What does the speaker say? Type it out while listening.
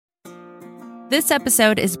This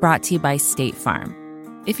episode is brought to you by State Farm.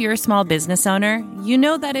 If you're a small business owner, you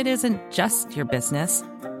know that it isn't just your business,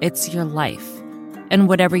 it's your life. And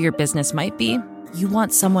whatever your business might be, you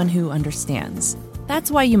want someone who understands. That's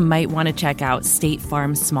why you might want to check out State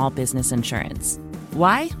Farm's small business insurance.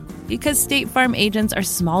 Why? Because State Farm agents are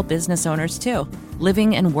small business owners too,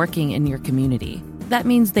 living and working in your community. That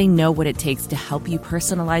means they know what it takes to help you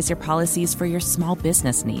personalize your policies for your small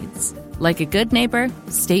business needs. Like a good neighbor,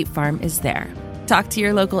 State Farm is there. Talk to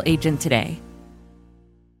your local agent today.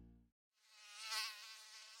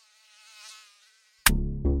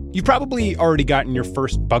 You've probably already gotten your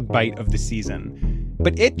first bug bite of the season,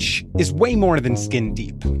 but itch is way more than skin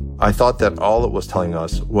deep. I thought that all it was telling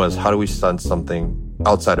us was how do we sense something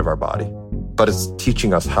outside of our body. But it's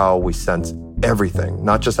teaching us how we sense everything,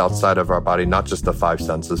 not just outside of our body, not just the 5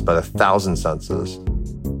 senses, but 1,000 senses.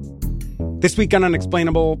 This week on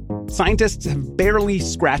Unexplainable, scientists have barely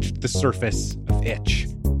scratched the surface of itch.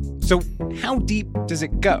 So how deep does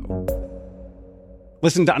it go?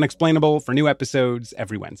 Listen to Unexplainable for new episodes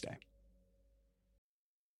every Wednesday.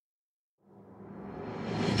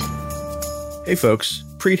 Hey folks,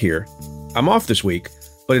 Preet here. I'm off this week,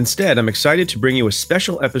 but instead I'm excited to bring you a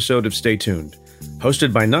special episode of Stay Tuned,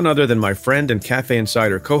 hosted by none other than my friend and Cafe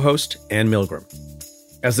Insider co-host, Ann Milgram.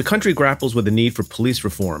 As the country grapples with the need for police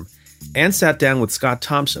reform, Ann sat down with Scott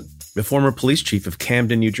Thomson, the former police chief of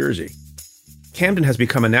Camden, New Jersey. Camden has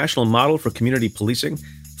become a national model for community policing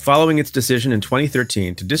following its decision in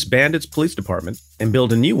 2013 to disband its police department and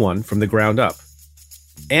build a new one from the ground up.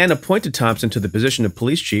 Ann appointed Thomson to the position of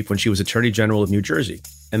police chief when she was Attorney General of New Jersey,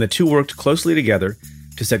 and the two worked closely together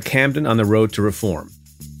to set Camden on the road to reform.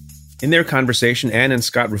 In their conversation, Ann and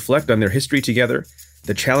Scott reflect on their history together,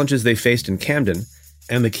 the challenges they faced in Camden,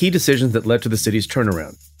 and the key decisions that led to the city's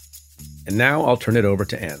turnaround. And now I'll turn it over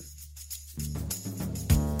to Ann.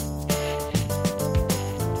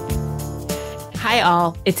 Hi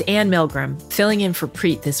all, it's Ann Milgram, filling in for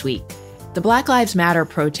Preet this week. The Black Lives Matter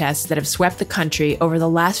protests that have swept the country over the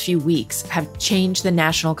last few weeks have changed the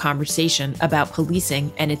national conversation about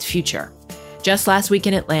policing and its future. Just last week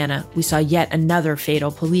in Atlanta, we saw yet another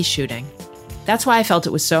fatal police shooting. That's why I felt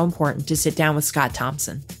it was so important to sit down with Scott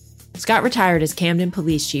Thomson. Scott retired as Camden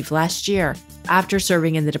police chief last year after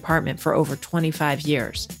serving in the department for over 25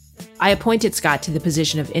 years. I appointed Scott to the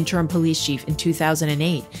position of interim police chief in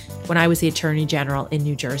 2008 when I was the Attorney General in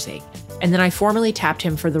New Jersey, and then I formally tapped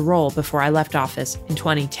him for the role before I left office in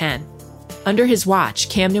 2010. Under his watch,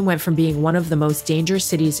 Camden went from being one of the most dangerous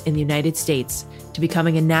cities in the United States to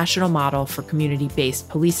becoming a national model for community-based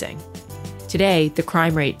policing. Today, the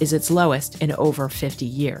crime rate is its lowest in over 50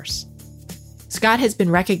 years. Scott has been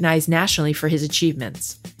recognized nationally for his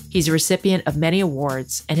achievements. He's a recipient of many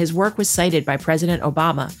awards, and his work was cited by President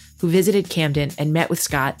Obama, who visited Camden and met with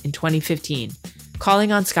Scott in 2015,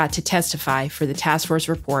 calling on Scott to testify for the Task Force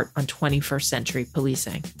report on 21st century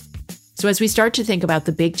policing. So as we start to think about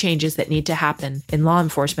the big changes that need to happen in law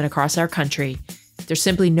enforcement across our country, there's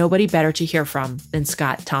simply nobody better to hear from than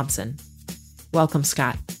Scott Thomson. Welcome,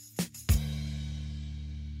 Scott.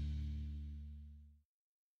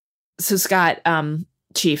 So Scott,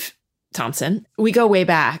 Chief Thomson, we go way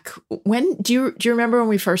back. When do you remember when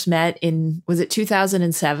we first met was it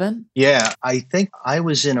 2007? Yeah, I think I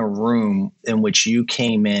was in a room in which you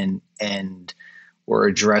came in and were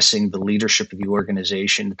addressing the leadership of the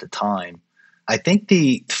organization at the time. I think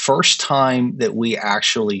the first time that we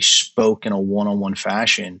actually spoke in a one-on-one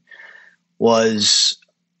fashion was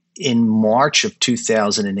in March of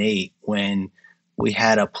 2008 when we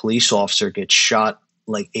had a police officer get shot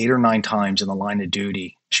like 8 or 9 times in the line of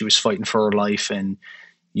duty. She was fighting for her life, and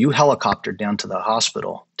you helicoptered down to the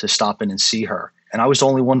hospital to stop in and see her. And I was the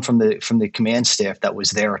only one from the command staff that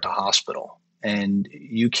was there at the hospital. And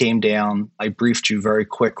you came down. I briefed you very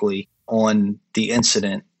quickly on the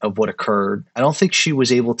incident of what occurred. I don't think she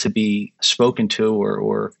was able to be spoken to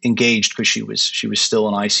or engaged because she was still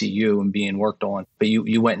in ICU and being worked on. But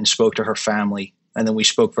you went and spoke to her family. And then we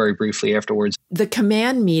spoke very briefly afterwards. The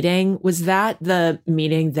command meeting, was that the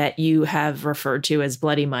meeting that you have referred to as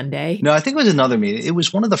Bloody Monday? No, I think it was another meeting. It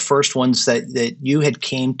was one of the first ones that you had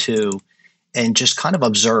came to and just kind of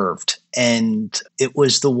observed. And it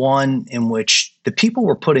was the one in which the people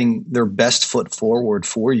were putting their best foot forward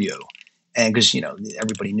for you. And because,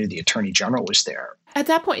 everybody knew the Attorney General was there. At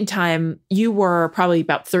that point in time, you were probably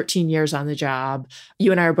about 13 years on the job.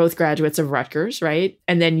 You and I are both graduates of Rutgers, right?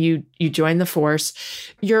 And then you joined the force.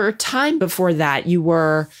 Your time before that,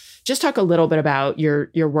 just talk a little bit about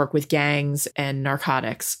your work with gangs and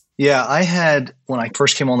narcotics. Yeah, when I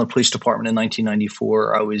first came on the police department in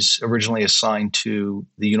 1994, I was originally assigned to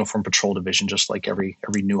the Uniform Patrol Division, just like every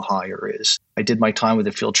new hire is. I did my time with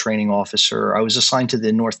a field training officer. I was assigned to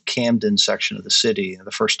the North Camden section of the city,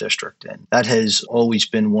 the 1st District. And that has always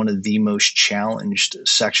been one of the most challenged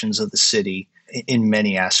sections of the city in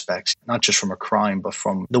many aspects, not just from a crime, but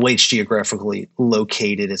from the way it's geographically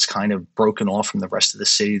located. It's kind of broken off from the rest of the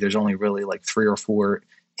city. There's only really like 3 or 4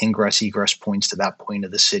 ingress egress points to that point of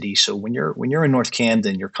the city. So when you're in North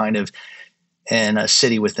Camden, you're kind of in a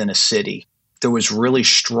city within a city. There was really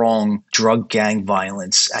strong drug gang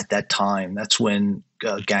violence at that time. That's when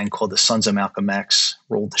a gang called the Sons of Malcolm X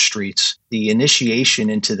rolled the streets. The initiation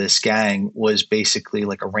into this gang was basically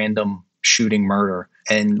like a random shooting murder.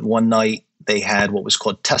 And one night they had what was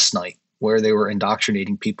called test night, where they were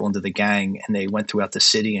indoctrinating people into the gang, and they went throughout the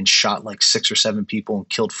city and shot like 6 or 7 people and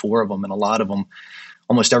killed 4 of them. And a lot of them,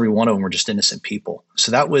 almost every one of them, were just innocent people.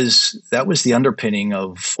 So that was the underpinning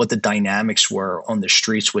of what the dynamics were on the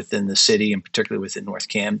streets within the city, and particularly within North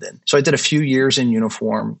Camden. So I did a few years in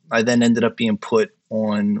uniform. I then ended up being put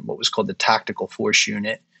on what was called the Tactical Force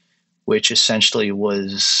Unit, which essentially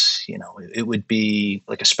was, it would be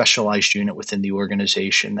like a specialized unit within the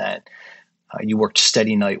organization that you worked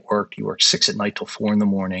steady night work. You worked 6 at night till 4 in the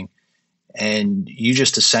morning. And you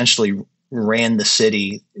just essentially ran the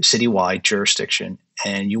citywide jurisdiction,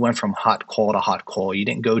 and you went from hot call to hot call. You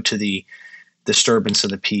didn't go to the disturbance of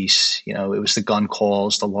the peace. It was the gun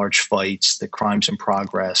calls, the large fights, the crimes in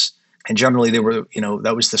progress. And generally they were,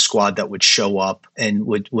 that was the squad that would show up and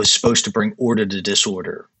was supposed to bring order to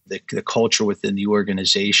disorder. The culture within the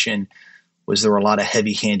organization was there were a lot of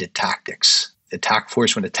heavy-handed tactics. When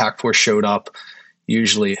the task force showed up,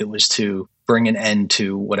 usually it was to bring an end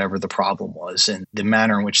to whatever the problem was. And the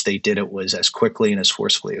manner in which they did it was as quickly and as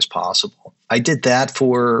forcefully as possible. I did that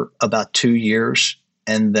for about 2 years.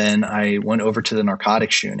 And then I went over to the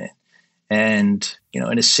narcotics unit. And,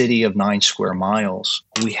 in a city of 9 square miles,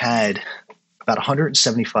 we had about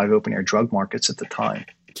 175 open air drug markets at the time.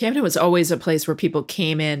 Camden was always a place where people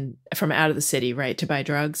came in from out of the city, right, to buy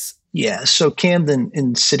drugs? Yeah. So Camden,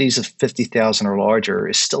 in cities of 50,000 or larger,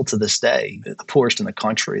 is still to this day the poorest in the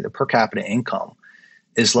country. The per capita income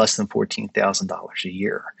is less than $14,000 a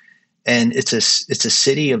year. And it's a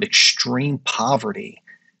city of extreme poverty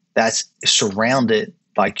that's surrounded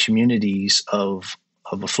by communities of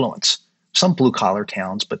affluence. Some blue collar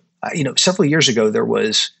towns, but several years ago there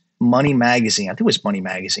was Money Magazine. I think it was Money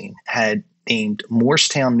Magazine had named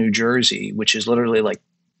Morristown, New Jersey, which is literally like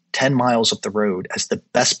 10 miles up the road, as the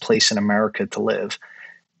best place in America to live.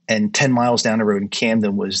 And 10 miles down the road in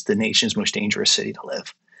Camden was the nation's most dangerous city to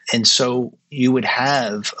live. And so you would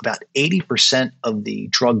have about 80% of the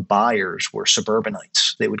drug buyers were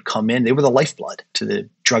suburbanites. They would come in. They were the lifeblood to the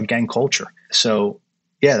drug gang culture. So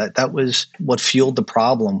yeah, that was what fueled the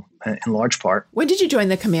problem in large part. When did you join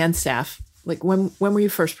the command staff? Like when were you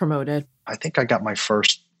first promoted? I think I got my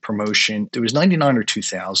first promotion. It was 99 or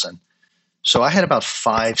 2000. So I had about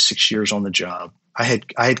 5-6 years on the job. I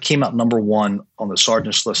had came out number 1 on the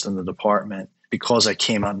sergeant's list in the department. Because I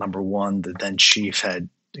came out number 1, the then chief had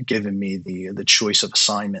given me the choice of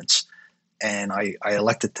assignments. And I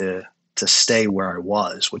elected to stay where I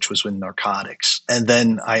was, which was with narcotics. And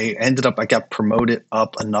then I got promoted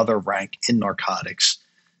up another rank in narcotics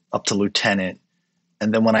up to lieutenant.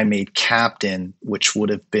 And then when I made captain, which would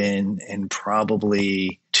have been in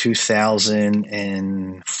probably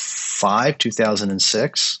 2005,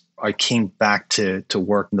 2006, I came back to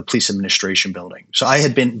work in the police administration building. So I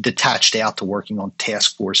had been detached out to working on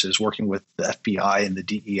task forces, working with the FBI and the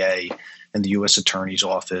DEA and the U.S. Attorney's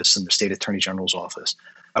Office and the State Attorney General's Office.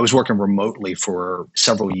 I was working remotely for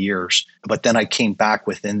several years, but then I came back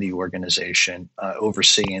within the organization,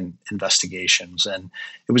 overseeing investigations. And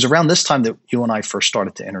it was around this time that you and I first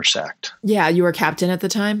started to intersect. Yeah, you were captain at the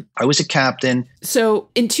time? I was a captain. So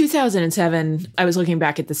in 2007, I was looking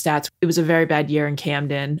back at the stats. It was a very bad year in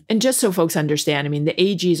Camden. And just so folks understand, the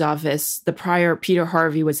AG's office, the prior Peter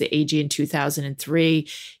Harvey was the AG in 2003.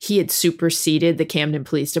 He had superseded the Camden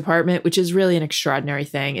Police Department, which is really an extraordinary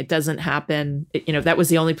thing. It doesn't happen. That was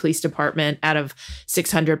the only police department out of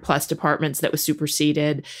 600 plus departments that was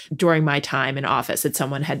superseded during my time in office that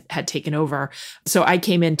someone had taken over. So I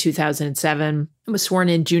came in 2007. I was sworn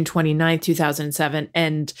in June 29th, 2007,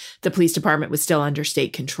 and the police department was still under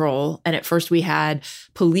state control. And at first we had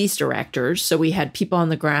police directors. So we had people on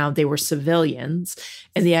the ground. They were civilians.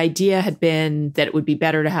 And the idea had been that it would be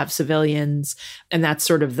better to have civilians. And that's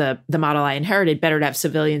sort of the model I inherited, better to have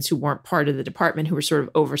civilians who weren't part of the department, who were sort of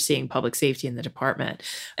overseeing public safety in the department.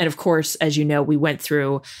 And of course, as you know, we went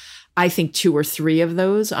through I think 2 or 3 of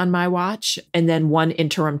those on my watch. And then one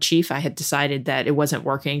interim chief, I had decided that it wasn't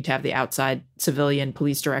working to have the outside civilian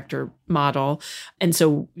police director model. And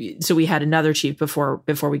so we had another chief before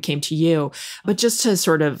we came to you. But just to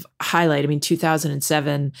sort of highlight,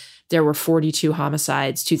 2007, there were 42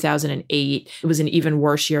 homicides. 2008, it was an even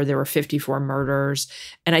worse year. There were 54 murders.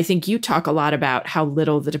 And I think you talk a lot about how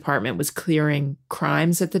little the department was clearing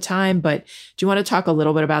crimes at the time. But do you want to talk a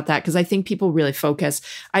little bit about that? Because I think people really focus.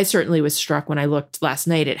 I certainly was struck when I looked last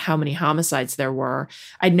night at how many homicides there were.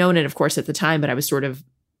 I'd known it, of course, at the time, but I was sort of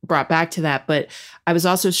brought back to that. But I was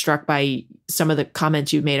also struck by some of the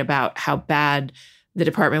comments you made about how bad the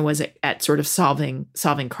department was at sort of solving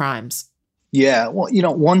crimes. Yeah. Well,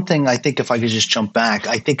 one thing I think, if I could just jump back,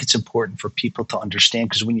 I think it's important for people to understand,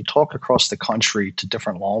 because when you talk across the country to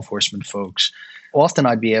different law enforcement folks, often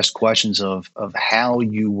I'd be asked questions of how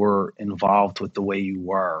you were involved with the way you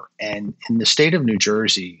were. And in the state of New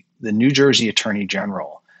Jersey, the New Jersey Attorney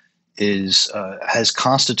General has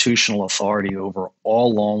constitutional authority over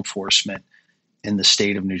all law enforcement in the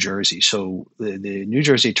state of New Jersey. So the New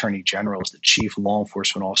Jersey Attorney General is the chief law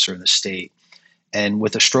enforcement officer in the state. And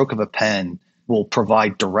with a stroke of a pen, will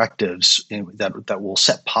provide directives that will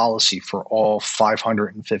set policy for all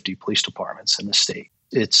 550 police departments in the state.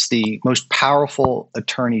 It's the most powerful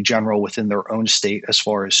attorney general within their own state as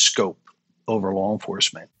far as scope over law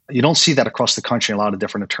enforcement. You don't see that across the country, a lot of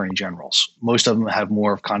different attorney generals. Most of them have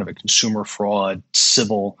more of kind of a consumer fraud,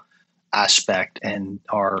 civil aspect, and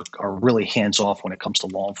are really hands-off when it comes to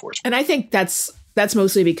law enforcement. And I think that's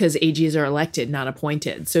mostly because AGs are elected, not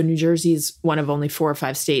appointed. So New Jersey's one of only 4 or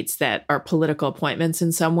 5 states that are political appointments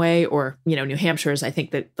in some way, or, New Hampshire's, I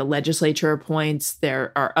think that the legislature appoints.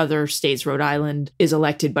 There are other states, Rhode Island is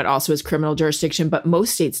elected, but also has criminal jurisdiction. But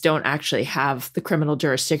most states don't actually have the criminal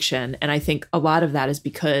jurisdiction. And I think a lot of that is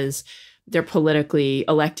because they're politically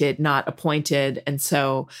elected, not appointed. And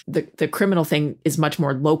so the criminal thing is much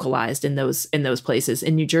more localized in those places.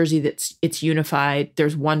 In New Jersey, it's unified.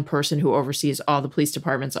 There's one person who oversees all the police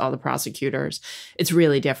departments, all the prosecutors. It's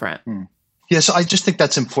really different. Yeah, so I just think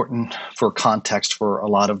that's important for context for a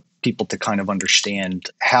lot of people to kind of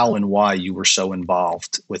understand how and why you were so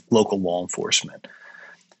involved with local law enforcement.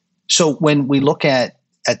 So when we look at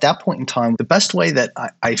that point in time, the best way that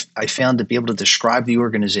I found to be able to describe the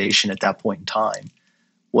organization at that point in time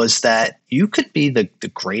was that you could be the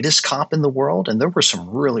greatest cop in the world, and there were some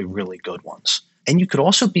really, really good ones. And you could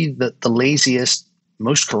also be the laziest,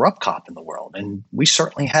 most corrupt cop in the world. And we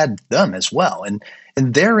certainly had them as well. And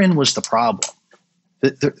therein was the problem.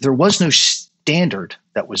 There was no standard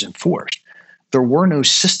that was enforced. There were no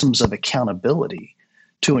systems of accountability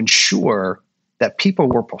to ensure that people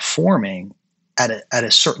were performing at a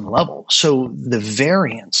certain level. So the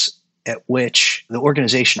variance at which the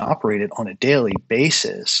organization operated on a daily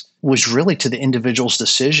basis was really to the individual's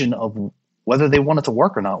decision of whether they wanted to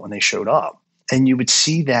work or not when they showed up. And you would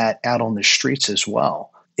see that out on the streets as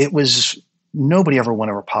well. It was nobody ever went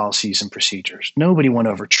over policies and procedures. Nobody went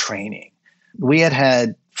over training. We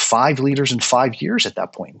had 5 leaders in 5 years at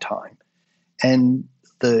that point in time. And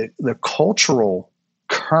the cultural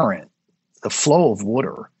current, the flow of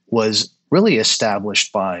water was really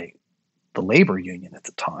established by the labor union at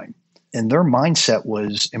the time. And their mindset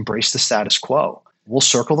was embrace the status quo. We'll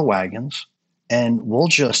circle the wagons and we'll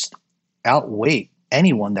just outweight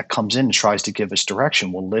anyone that comes in and tries to give us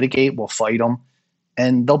direction. We'll litigate, we'll fight them,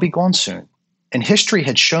 and they'll be gone soon. And history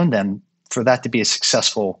had shown them for that to be a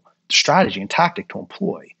successful strategy and tactic to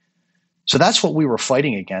employ. So that's what we were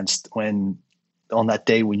fighting against on that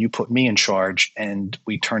day when you put me in charge and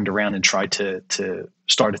we turned around and tried to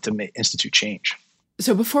started to institute change.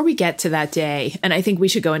 So before we get to that day, and I think we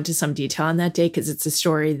should go into some detail on that day because it's a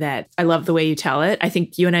story that I love the way you tell it. I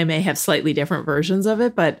think you and I may have slightly different versions of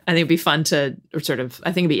it, but I think it'd be fun to, I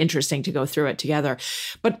think it'd be interesting to go through it together.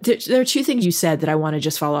 But there are 2 things you said that I want to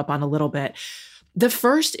just follow up on a little bit. The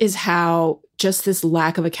first is how just this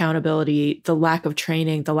lack of accountability, the lack of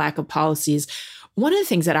training, the lack of policies. One of the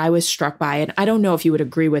things that I was struck by, and I don't know if you would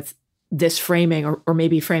agree with this framing or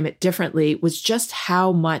maybe frame it differently, was just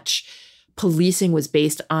how much policing was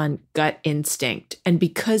based on gut instinct. And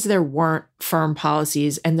because there weren't firm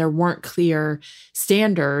policies and there weren't clear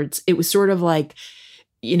standards, it was sort of like,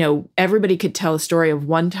 everybody could tell a story of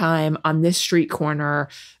one time on this street corner,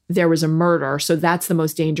 there was a murder. So that's the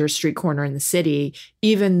most dangerous street corner in the city,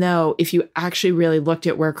 even though if you actually really looked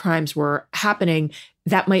at where crimes were happening,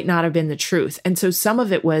 that might not have been the truth. And so some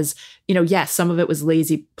of it was, yes, some of it was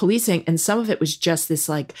lazy policing, and some of it was just this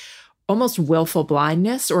like almost willful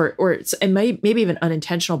blindness or maybe even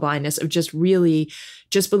unintentional blindness of just really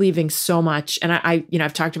just believing so much. And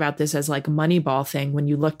I've talked about this as like a Moneyball thing. When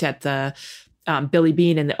you looked at the Billy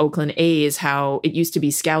Beane and the Oakland A's, how it used to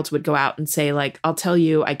be scouts would go out and say, like, I'll tell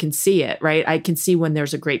you, I can see it, right? I can see when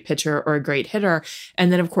there's a great pitcher or a great hitter.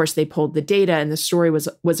 And then, of course, they pulled the data, and the story was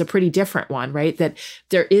a pretty different one, right? That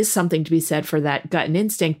there is something to be said for that gut and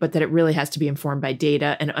instinct, but that it really has to be informed by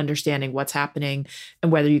data and understanding what's happening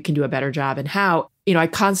and whether you can do a better job and how. I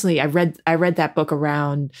read that book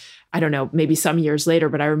around, I don't know, maybe some years later,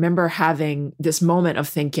 but I remember having this moment of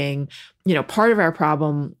thinking, part of our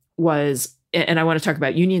problem was, and I want to talk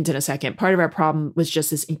about unions in a second, part of our problem was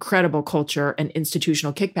just this incredible culture and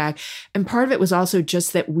institutional kickback. And part of it was also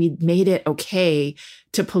just that we made it okay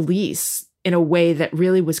to police in a way that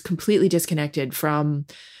really was completely disconnected from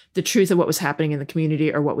the truth of what was happening in the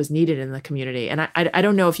community or what was needed in the community. And I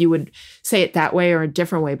don't know if you would say it that way or a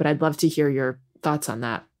different way, but I'd love to hear your thoughts on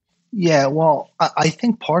that. Yeah, well, I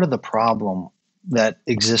think part of the problem that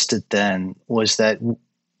existed then was that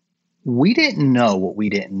we didn't know what we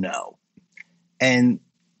didn't know. And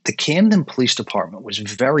the Camden Police Department was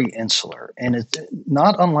very insular. And it's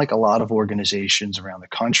not unlike a lot of organizations around the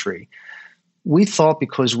country. We thought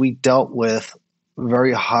because we dealt with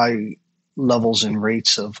very high levels and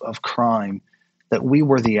rates of crime that we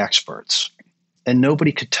were the experts. And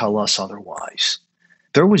nobody could tell us otherwise.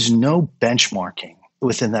 There was no benchmarking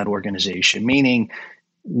within that organization, meaning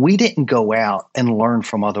we didn't go out and learn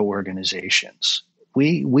from other organizations.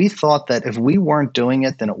 We thought that if we weren't doing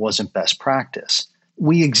it, then it wasn't best practice.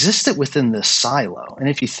 We existed within this silo. And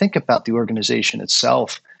if you think about the organization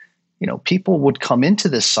itself, people would come into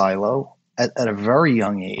this silo at a very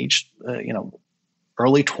young age,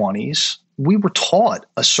 early 20s. We were taught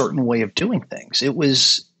a certain way of doing things. It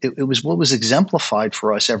was what was exemplified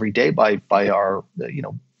for us every day by our,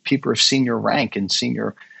 people of senior rank and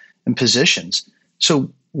senior in positions.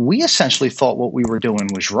 So we essentially thought what we were doing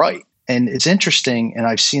was right. And it's interesting, and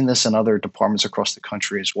I've seen this in other departments across the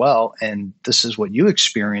country as well, and this is what you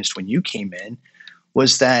experienced when you came in,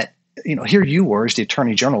 was that, here you were as the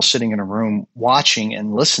Attorney General sitting in a room watching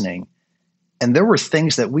and listening, and there were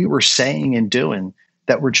things that we were saying and doing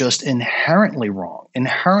that were just inherently wrong,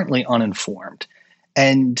 inherently uninformed,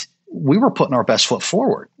 and we were putting our best foot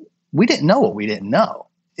forward. We didn't know what we didn't know.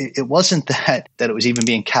 It wasn't that it was even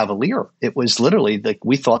being cavalier. It was literally like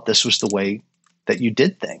we thought this was the way that you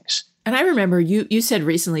did things. And I remember you said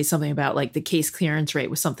recently something about like the case clearance rate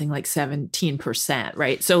was something like 17%,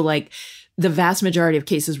 right? So like the vast majority of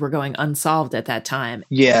cases were going unsolved at that time.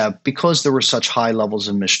 Yeah, because there were such high levels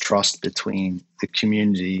of mistrust between the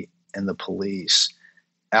community and the police,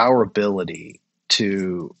 our ability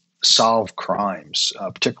to solve crimes,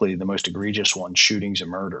 particularly the most egregious ones, shootings and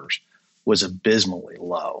murders, was abysmally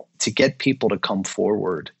low. To get people to come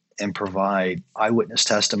forward and provide eyewitness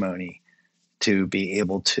testimony to be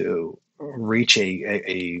able to reach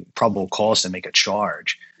a probable cause to make a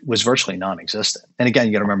charge was virtually non-existent. And again,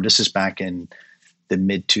 you got to remember, this is back in the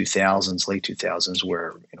mid 2000s, late 2000s,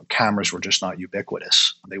 where cameras were just not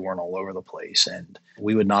ubiquitous. They weren't all over the place. And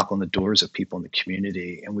we would knock on the doors of people in the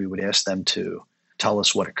community and we would ask them to tell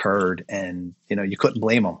us what occurred. And, you couldn't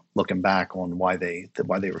blame them looking back on why they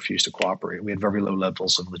refused to cooperate. We had very low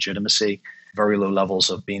levels of legitimacy, very low levels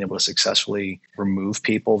of being able to successfully remove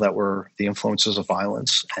people that were the influences of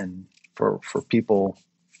violence. And for people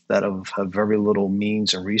that have very little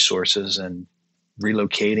means and resources and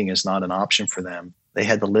relocating is not an option for them, they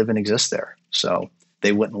had to live and exist there. So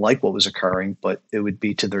they wouldn't like what was occurring, but it would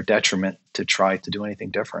be to their detriment to try to do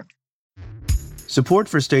anything different. Support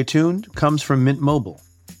for Stay Tuned comes from Mint Mobile.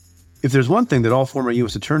 If there's one thing that all former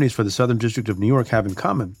U.S. attorneys for the Southern District of New York have in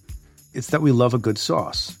common, it's that we love a good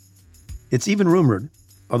sauce. It's even rumored,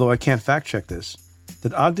 although I can't fact-check this,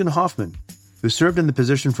 that Ogden Hoffman, who served in the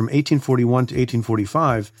position from 1841 to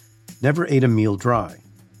 1845, never ate a meal dry.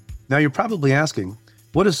 Now you're probably asking,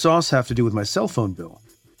 what does sauce have to do with my cell phone bill?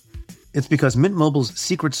 It's because Mint Mobile's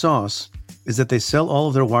secret sauce is that they sell all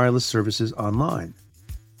of their wireless services online.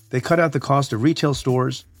 They cut out the cost of retail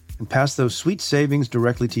stores and pass those sweet savings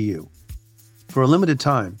directly to you. For a limited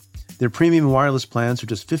time, their premium wireless plans are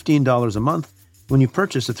just $15 a month when you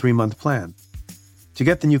purchase a 3-month plan. To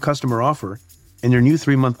get the new customer offer and your new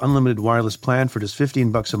 3-month unlimited wireless plan for just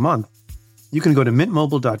 $15 a month, you can go to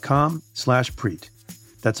mintmobile.com/Preet.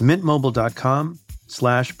 That's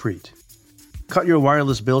mintmobile.com/Preet. Cut your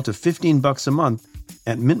wireless bill to $15 a month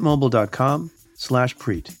at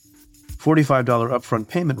mintmobile.com/Preet. $45 upfront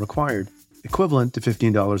payment required, equivalent to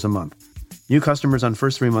 $15 a month. New customers on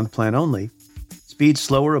first 3-month plan only. Speed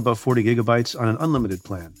slower above 40 gigabytes on an unlimited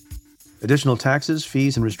plan. Additional taxes,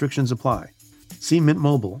 fees, and restrictions apply. See Mint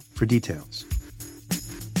Mobile for details.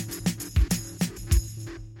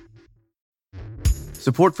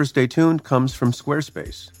 Support for Stay Tuned comes from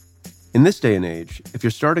Squarespace. In this day and age, if you're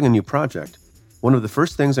starting a new project, one of the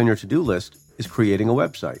first things on your to-do list is creating a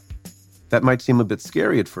website. That might seem a bit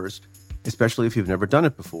scary at first, especially if you've never done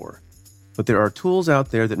it before. But there are tools out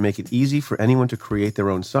there that make it easy for anyone to create their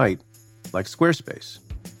own site, like Squarespace.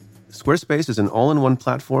 Squarespace is an all-in-one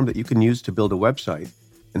platform that you can use to build a website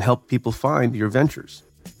and help people find your ventures.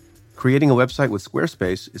 Creating a website with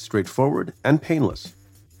Squarespace is straightforward and painless,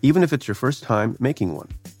 even if it's your first time making one.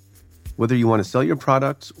 Whether you want to sell your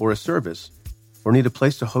products or a service, or need a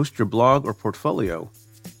place to host your blog or portfolio,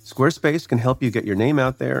 Squarespace can help you get your name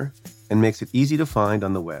out there and makes it easy to find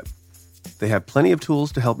on the web. They have plenty of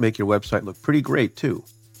tools to help make your website look pretty great too,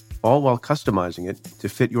 all while customizing it to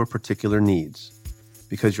fit your particular needs.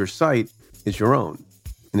 Because your site is your own,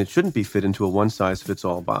 and it shouldn't be fit into a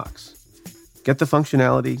one-size-fits-all box. Get the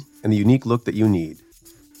functionality and the unique look that you need.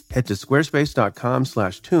 Head to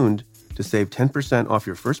squarespace.com/tuned to save 10% off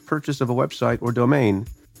your first purchase of a website or domain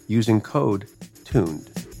using code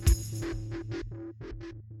TUNED.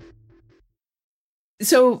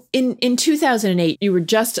 So in 2008, you were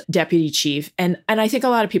just deputy chief. And I think a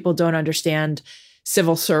lot of people don't understand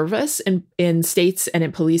civil service in states and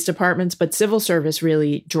in police departments, but civil service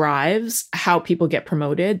really drives how people get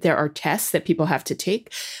promoted. There are tests that people have to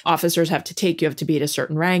take. Officers have to take. You have to be at a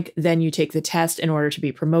certain rank. Then you take the test in order to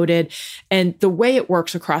be promoted. And the way it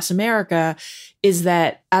works across America is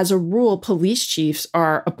that, as a rule, police chiefs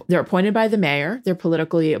they're appointed by the mayor. They're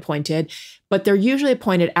politically appointed, but they're usually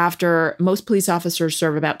appointed after most police officers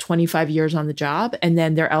serve about 25 years on the job, and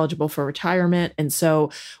then they're eligible for retirement. And so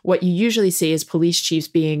what you usually see is police chiefs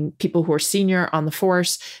being people who are senior on the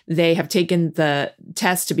force. They have taken the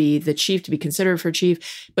test to be the chief, to be considered for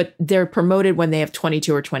chief, but they're promoted when they have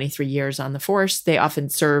 22 or 23 years on the force. They often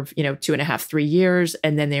serve, 2.5, 3 years,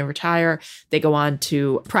 and then they retire. They go on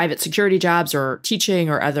to private security jobs or teaching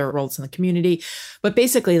or other roles in the community. But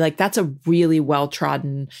basically, that's a really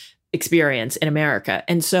well-trodden experience in America.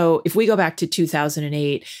 And so if we go back to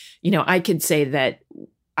 2008, I could say that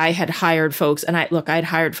I had hired folks, and I'd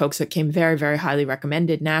hired folks that came very, very highly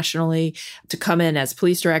recommended nationally to come in as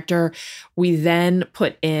police director. We then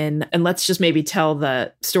put in, and let's just maybe tell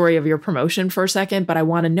the story of your promotion for a second, but I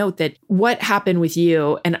want to note that what happened with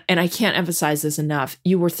you, and I can't emphasize this enough,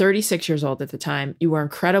 you were 36 years old at the time. You were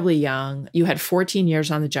incredibly young. You had 14 years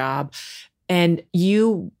on the job. And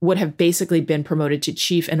you would have basically been promoted to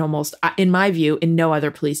chief in almost, in my view, in no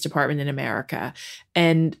other police department in America.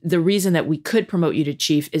 And the reason that we could promote you to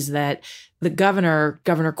chief is that the Governor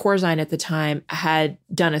Corzine at the time, had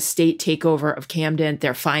done a state takeover of Camden,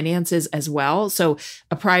 their finances as well. So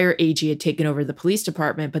a prior AG had taken over the police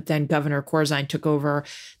department, but then Governor Corzine took over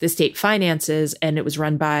the state finances, and it was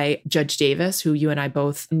run by Judge Davis, who you and I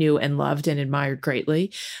both knew and loved and admired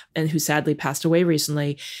greatly, and who sadly passed away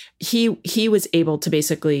recently. He was able to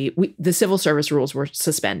basically, the civil service rules were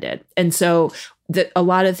suspended. And so a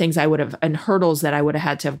lot of things and hurdles that I would have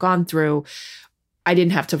had to have gone through, I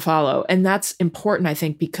didn't have to follow. And that's important, I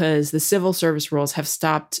think, because the civil service rules have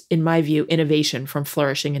stopped, in my view, innovation from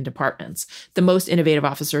flourishing in departments. The most innovative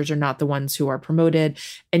officers are not the ones who are promoted.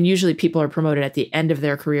 And usually people are promoted at the end of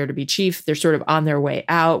their career to be chief. They're sort of on their way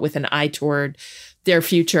out with an eye toward their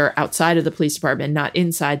future outside of the police department, not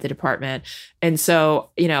inside the department. And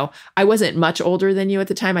so, I wasn't much older than you at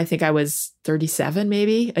the time. I think I was 37,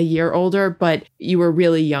 maybe a year older, but you were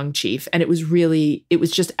really young chief. And it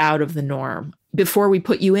was just out of the norm. Before we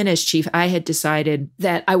put you in as chief, I had decided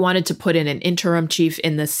that I wanted to put in an interim chief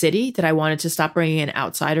in the city, that I wanted to stop bringing in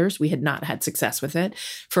outsiders. We had not had success with it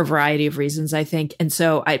for a variety of reasons, I think. And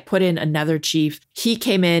so I put in another chief. He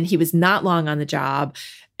came in, he was not long on the job,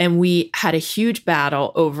 and we had a huge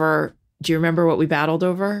battle over, do you remember what we battled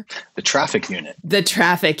over? The traffic unit. The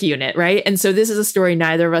traffic unit, right? And so this is a story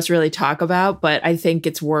neither of us really talk about, but I think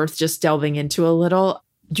it's worth just delving into a little.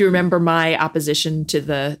 Do you remember my opposition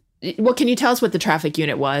to well, can you tell us what the traffic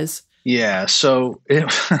unit was? Yeah, so it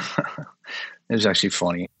was actually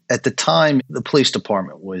funny. At the time, the police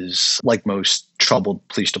department was, like most troubled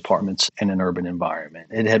police departments in an urban environment,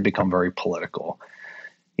 it had become very political.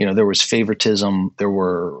 There was favoritism, there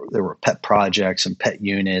were pet projects and pet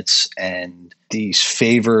units, and these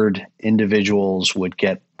favored individuals would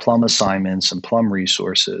get plum assignments and plum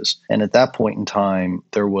resources. And at that point in time,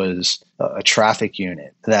 there was a traffic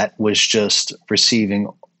unit that was just receiving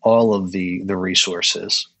all of the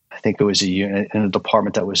resources. I think it was a unit in a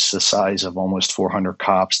department that was the size of almost 400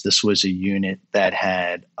 cops. This was a unit that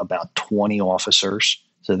had about 20 officers.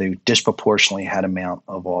 So they disproportionately had amount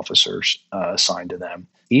of officers assigned to them.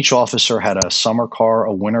 Each officer had a summer car,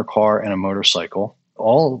 a winter car, and a motorcycle.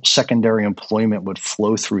 All secondary employment would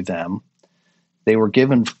flow through them. They were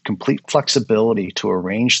given complete flexibility to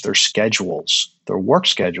arrange their schedules, their work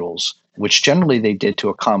schedules, which generally they did to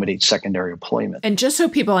accommodate secondary employment. And just so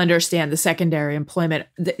people understand the secondary employment,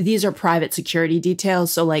 these are private security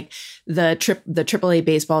details. So like the AAA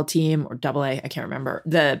baseball team or AA, I can't remember,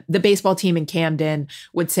 the baseball team in Camden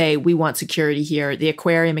would say, we want security here. The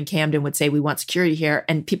aquarium in Camden would say, we want security here.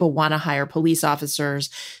 And people want to hire police officers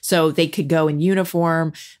so they could go in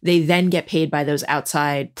uniform. They then get paid by those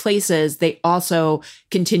outside places. They also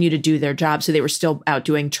continue to do their job. So they were still out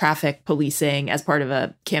doing traffic policing as part of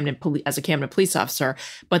a Camden police officer,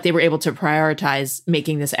 but they were able to prioritize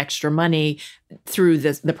making this extra money through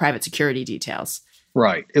the private security details.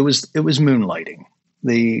 Right. It was moonlighting.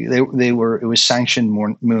 It was sanctioned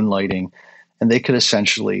moonlighting, and they could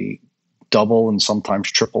essentially double and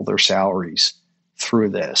sometimes triple their salaries through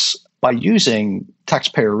this by using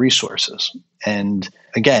taxpayer resources. And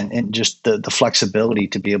again, and just the flexibility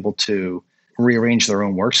to be able to rearrange their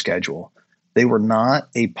own work schedule. They were not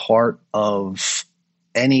a part of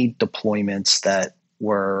any deployments that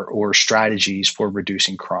were or strategies for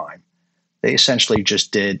reducing crime. They essentially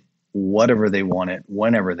just did whatever they wanted,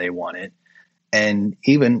 whenever they wanted. And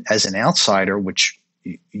even as an outsider, which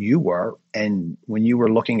you were, and when you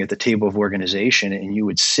were looking at the table of organization and you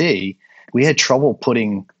would see, we had trouble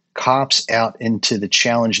putting cops out into the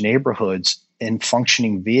challenged neighborhoods in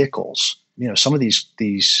functioning vehicles. You know, some of these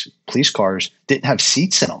police cars didn't have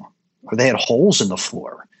seats in them, or they had holes in the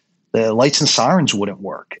floor. The lights and sirens wouldn't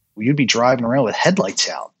work. You'd be driving around with headlights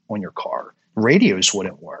out on your car. Radios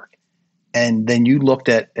wouldn't work. And then you looked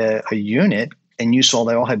at a unit and you saw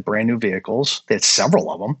they all had brand new vehicles. They had several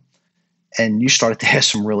of them. And you started to ask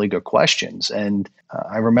some really good questions. And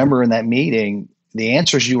I remember in that meeting, the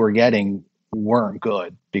answers you were getting weren't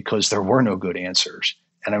good because there were no good answers.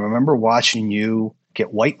 And I remember watching you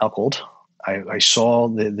get white-knuckled. I saw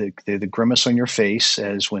the grimace on your face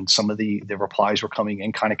as when some of the replies were coming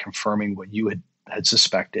in, kind of confirming what you had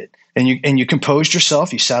suspected. And you composed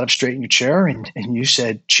yourself. You sat up straight in your chair and you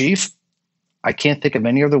said, "Chief, I can't think of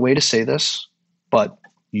any other way to say this, but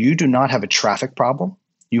you do not have a traffic problem.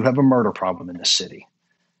 You have a murder problem in this city.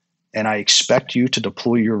 And I expect you to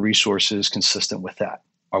deploy your resources consistent with that.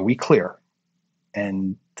 Are we clear?"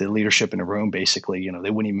 And the leadership in the room, basically, they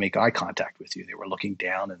wouldn't even make eye contact with you. They were looking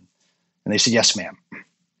down and they said, "Yes, ma'am."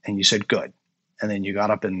 And you said, "Good." And then you got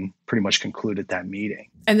up and pretty much concluded that meeting.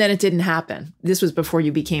 And then it didn't happen. This was before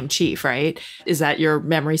you became chief, right? Is that your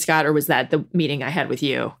memory, Scott, or was that the meeting I had with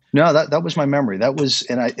you? No, that was my memory. That was,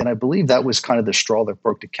 and I believe that was kind of the straw that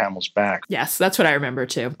broke the camel's back. Yes, that's what I remember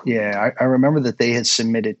too. Yeah, I remember that they had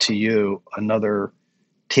submitted to you another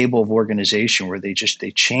table of organization where they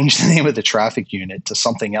changed the name of the traffic unit to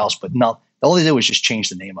something else, but all they did was just change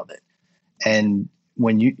the name of it. And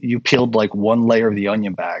when you peeled like one layer of the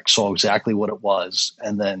onion back, saw exactly what it was,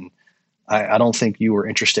 and then I don't think you were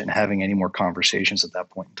interested in having any more conversations at that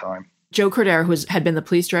point in time. Joe Cordero, who had been the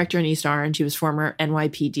police director in East Orange, he was former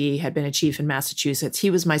NYPD, had been a chief in Massachusetts. He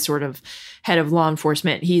was my sort of head of law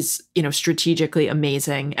enforcement. He's, strategically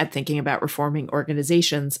amazing at thinking about reforming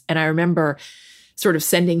organizations. And I remember sort of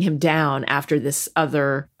sending him down after this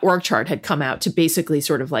other org chart had come out to basically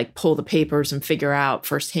sort of like pull the papers and figure out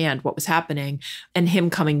firsthand what was happening, and him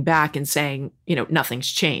coming back and saying,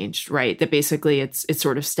 nothing's changed, right? That basically it's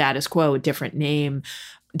sort of status quo, a different name,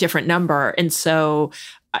 different number. And so,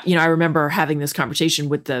 I remember having this conversation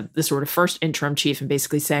with the sort of first interim chief and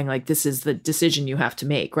basically saying, like, this is the decision you have to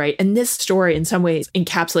make, right? And this story in some ways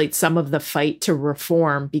encapsulates some of the fight to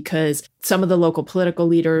reform, because some of the local political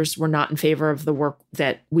leaders were not in favor of the work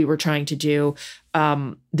that we were trying to do.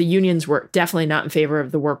 The unions were definitely not in favor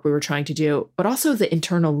of the work we were trying to do, but also the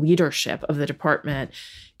internal leadership of the department,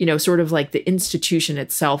 sort of like the institution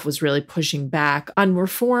itself was really pushing back on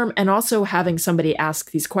reform, and also having somebody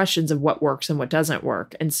ask these questions of what works and what doesn't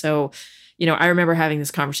work. And so, I remember having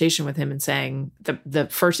this conversation with him and saying, the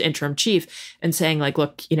first interim chief, and saying, like,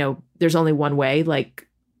 look, there's only one way, like,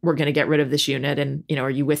 we're going to get rid of this unit, and, are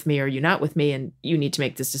you with me or are you not with me? And you need to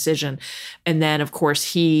make this decision. And then, of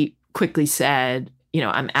course, he quickly said,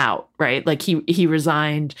 I'm out, right? Like he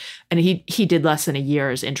resigned, and he did less than a year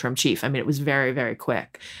as interim chief. I mean, it was very, very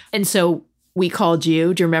quick. And so we called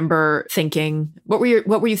you. Do you remember thinking, what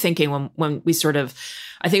were you thinking when we sort of,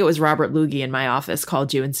 I think it was Robert Lugie in my office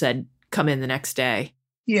called you and said, come in the next day?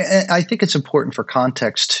 Yeah, I think it's important for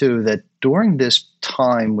context too, that during this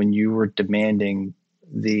time when you were demanding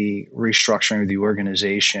the restructuring of the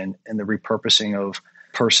organization and the repurposing of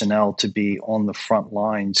personnel to be on the front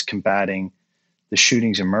lines combating the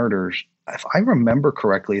shootings and murders, if I remember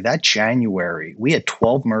correctly, that January, we had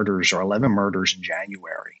 12 murders or 11 murders in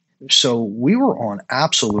January. So we were on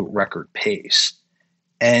absolute record pace.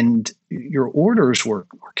 And your orders were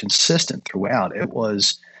consistent throughout. It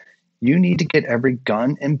was, you need to get every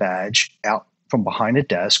gun and badge out from behind a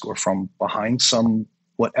desk or from behind some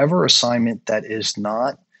whatever assignment that is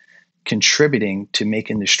not contributing to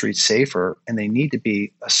making the streets safer, and they need to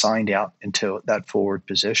be assigned out into that forward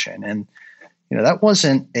position. And that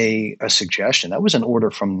wasn't a suggestion. That was an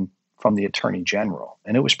order from the Attorney General,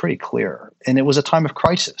 and it was pretty clear. And it was a time of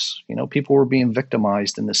crisis. People were being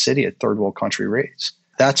victimized in the city at third world country rates.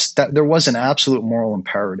 There was an absolute moral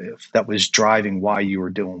imperative that was driving why you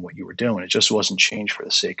were doing what you were doing. It just wasn't change for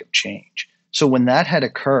the sake of change. So when that had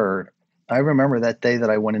occurred, I remember that day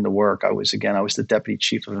that I went into work, I was the deputy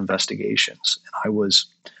chief of investigations, and I was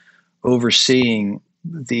overseeing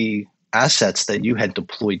the assets that you had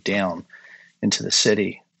deployed down into the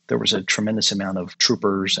city. There was a tremendous amount of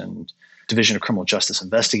troopers and Division of Criminal Justice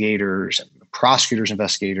investigators and prosecutors,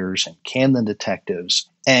 investigators, and Camden detectives.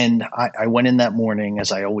 And I went in that morning,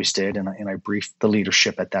 as I always did, and I briefed the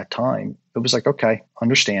leadership at that time. It was like, okay,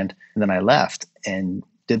 understand. And then I left and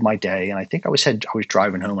did my day. And I think I was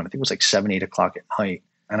driving home, and I think it was like 7, 8 o'clock at night.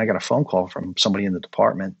 And I got a phone call from somebody in the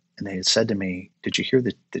department, and they had said to me, "Did you hear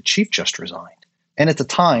that the chief just resigned?" And at the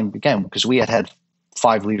time, again, because we had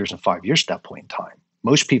 5 leaders in 5 years at that point in time,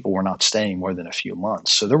 most people were not staying more than a few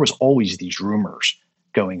months. So there was always these rumors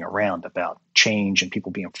going around about change and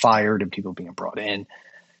people being fired and people being brought in.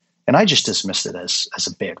 And I just dismissed it as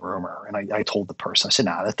a bad rumor. And I told the person, I said,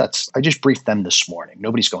 "Nah, I just briefed them this morning.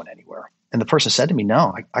 Nobody's going anywhere." And the person said to me,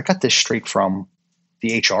 "No, I got this straight from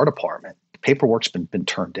the HR department. The paperwork's been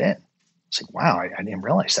turned in." It's like, wow, I didn't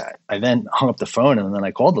realize that. I then hung up the phone, and then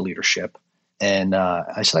I called the leadership, and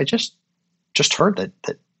I said, "I just heard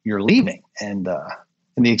that you're leaving." And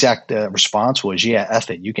the exact response was, "Yeah,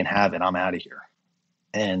 F it, you can have it. I'm out of here."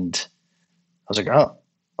 And I was like, "Oh,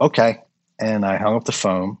 okay." And I hung up the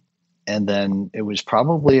phone. And then it was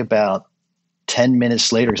probably about 10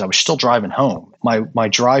 minutes later, because I was still driving home. My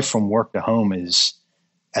drive from work to home is,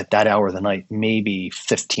 at that hour of the night, maybe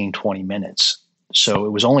 15, 20 minutes. So it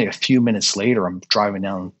was only a few minutes later, I'm driving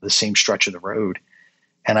down the same stretch of the road.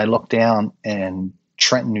 And I look down, and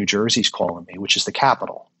Trenton, New Jersey's calling me, which is the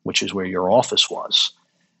capital, which is where your office was.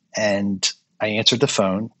 And I answered the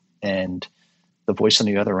phone, and the voice on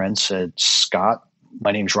the other end said, "Scott,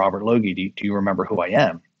 my name's Robert Logie. Do you remember who I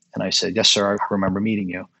am?" And I said, "Yes, sir. I remember meeting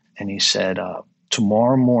you." And he said,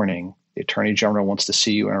 "Tomorrow morning, the Attorney General wants to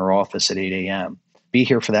see you in her office at 8 a.m. Be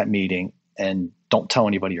here for that meeting, and don't tell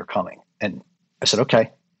anybody you're coming." And I said,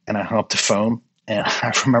 "Okay." And I hung up the phone. And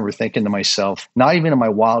I remember thinking to myself, not even in my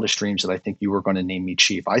wildest dreams did I think you were going to name me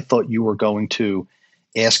chief. I thought you were going to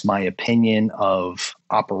ask my opinion of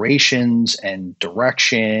operations and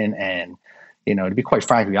direction. And, to be quite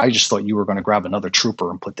frank with you, I just thought you were going to grab another trooper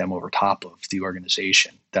and put them over top of the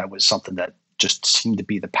organization. That was something that just seemed to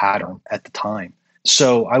be the pattern at the time.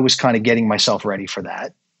 So I was kind of getting myself ready for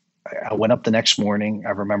that. I went up the next morning.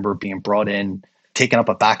 I remember being brought in, taken up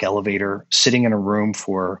a back elevator, sitting in a room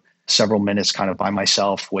for several minutes kind of by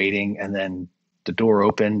myself waiting. And then the door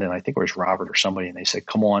opened, and I think it was Robert or somebody, and they said,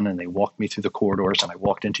 "Come on." And they walked me through the corridors, and I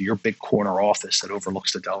walked into your big corner office that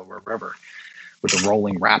overlooks the Delaware River with the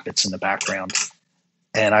rolling rapids in the background.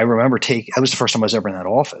 And I remember that was the first time I was ever in that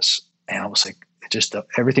office. And I was like,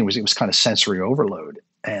 it was kind of sensory overload.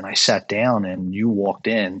 And I sat down, and you walked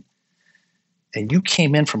in, and you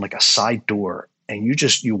came in from like a side door, and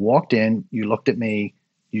you walked in, you looked at me,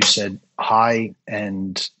 you said hi.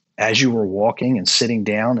 And as you were walking and sitting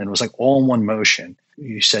down, and it was like all in one motion,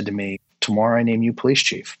 you said to me, "Tomorrow I name you police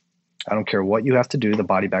chief. I don't care what you have to do. The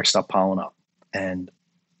body bags stop piling up." And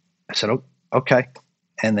I said, "Oh, okay."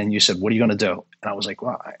 And then you said, "What are you going to do?" And I was like,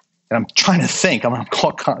 "Well," and I'm trying to think. I'm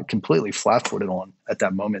completely flat-footed on at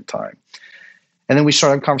that moment in time. And then we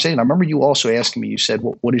started a conversation. I remember you also asking me, you said,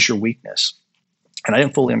 "Well, what is your weakness?" And I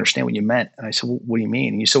didn't fully understand what you meant. And I said, "Well, what do you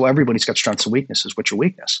mean?" And you said, "Well, everybody's got strengths and weaknesses. What's your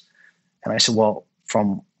weakness?" And I said, "Well,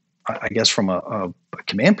 from a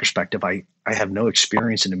command perspective, I have no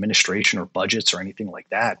experience in administration or budgets or anything like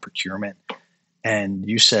that, procurement." And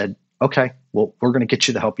you said, "Okay, well, we're going to get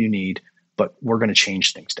you the help you need, but we're going to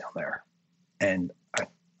change things down there." And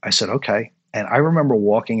I said, "Okay." And I remember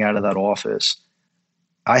walking out of that office,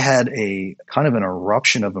 I had a kind of an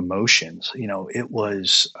eruption of emotions. I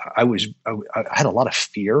had a lot of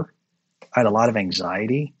fear. I had a lot of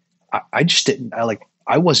anxiety.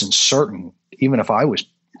 I wasn't certain even if I was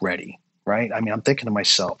ready, right? I mean, I'm thinking to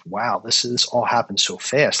myself, wow, this all happened so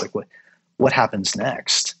fast. Like what happens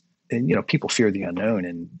next? And, people fear the unknown,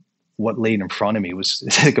 and what laid in front of me was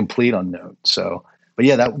a complete unknown. So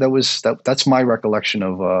yeah, that's my recollection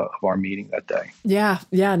of our meeting that day. Yeah,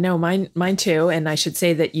 no, mine too. And I should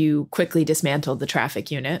say that you quickly dismantled the traffic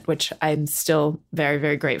unit, which I'm still very,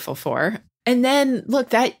 very grateful for. And then look,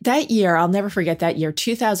 that year, I'll never forget that year,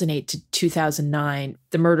 2008 to 2009,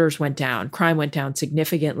 the murders went down, crime went down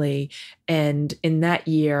significantly. And in that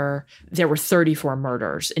year, there were 34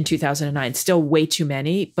 murders in 2009, still way too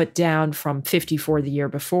many, but down from 54 the year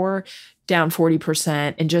before, down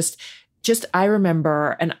 40%. And just I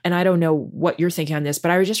remember, and I don't know what you're thinking on this, but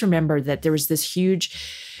I just remember that there was this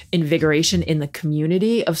huge invigoration in the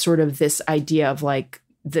community of sort of this idea of like,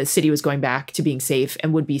 the city was going back to being safe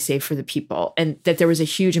and would be safe for the people, and that there was a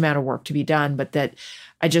huge amount of work to be done. But that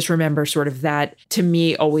I just remember sort of that, to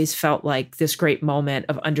me, always felt like this great moment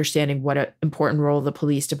of understanding what an important role the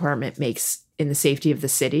police department makes in the safety of the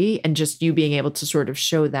city. And just you being able to sort of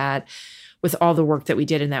show that with all the work that we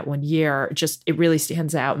did in that one year, it really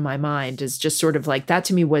stands out in my mind as just sort of like that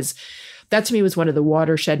to me was one of the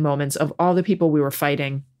watershed moments of all the people we were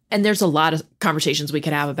fighting. And there's a lot of conversations we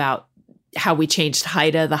could have about how we changed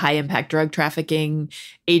HIDTA, the high impact drug trafficking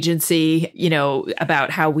agency, about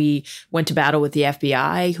how we went to battle with the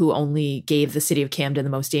FBI, who only gave the city of Camden, the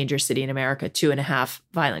most dangerous city in America, 2.5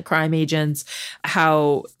 violent crime agents,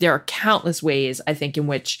 how there are countless ways, I think, in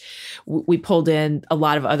which we pulled in a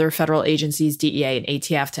lot of other federal agencies, DEA and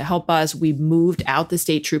ATF, to help us. We moved out the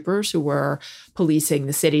state troopers who were policing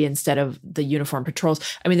the city instead of the uniformed patrols.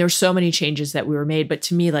 I mean, there were so many changes that we were made, but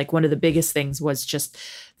to me, like one of the biggest things was just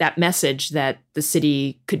that message that the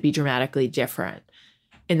city could be dramatically different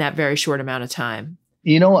in that very short amount of time.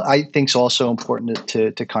 I think it's also important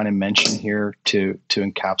to kind of mention here to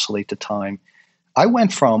encapsulate the time. I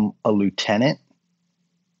went from a lieutenant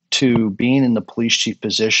to being in the police chief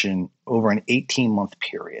position over an 18-month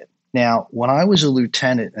period. Now, when I was a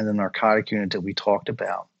lieutenant in the narcotic unit that we talked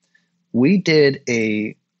about, we did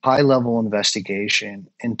a high-level investigation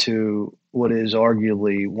into what is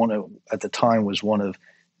arguably at the time was one of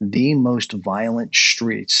the most violent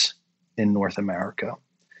streets in North America.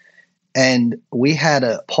 And we had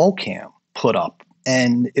a poll cam put up,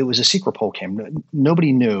 and it was a secret poll cam.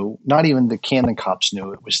 Nobody knew, not even the Camden cops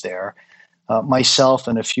knew it was there. Myself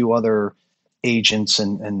and a few other agents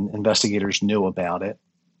and investigators knew about it.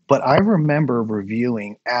 But I remember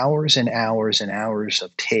reviewing hours and hours and hours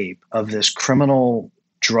of tape of this criminal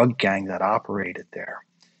drug gang that operated there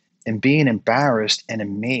and being embarrassed and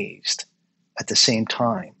amazed at the same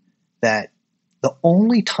time that the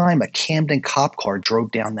only time a Camden cop car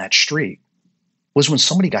drove down that street was when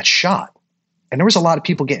somebody got shot. And there was a lot of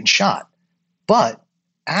people getting shot. But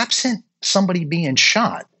absent somebody being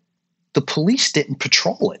shot, the police didn't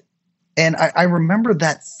patrol it. And I remember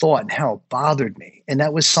that thought and how it bothered me. And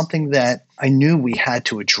that was something that I knew we had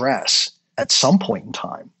to address at some point in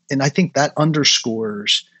time. And I think that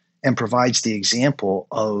underscores and provides the example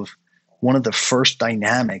of one of the first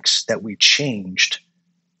dynamics that we changed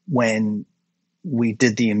when we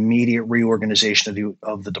did the immediate reorganization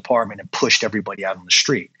of the department and pushed everybody out on the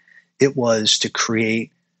street. It was to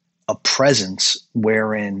create a presence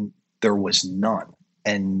wherein there was none.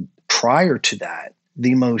 And prior to that,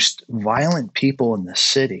 the most violent people in the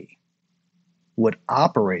city would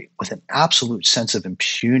operate with an absolute sense of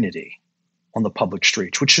impunity on the public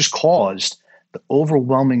streets, which has caused the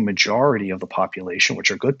overwhelming majority of the population, which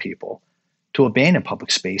are good people, to abandon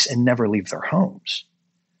public space and never leave their homes.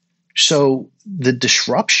 So the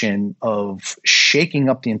disruption of shaking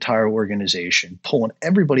up the entire organization, pulling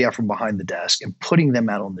everybody out from behind the desk and putting them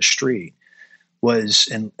out on the street was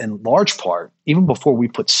in large part, even before we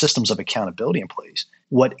put systems of accountability in place,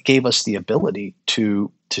 what gave us the ability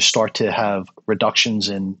to start to have reductions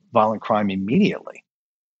in violent crime immediately.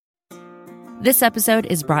 This episode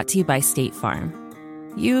is brought to you by State Farm.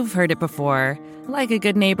 You've heard it before. Like a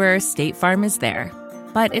good neighbor, State Farm is there.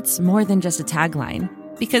 But it's more than just a tagline,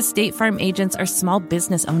 because State Farm agents are small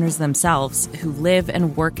business owners themselves who live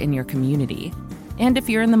and work in your community. And if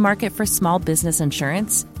you're in the market for small business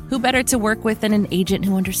insurance, who better to work with than an agent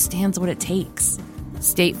who understands what it takes?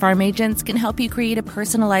 State Farm agents can help you create a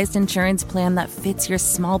personalized insurance plan that fits your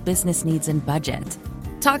small business needs and budget.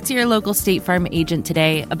 Talk to your local State Farm agent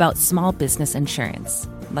today about small business insurance.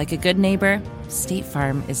 Like a good neighbor, State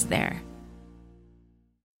Farm is there.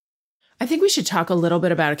 I think we should talk a little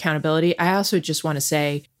bit about accountability. I also just want to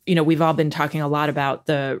say, we've all been talking a lot about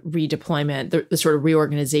the redeployment, the sort of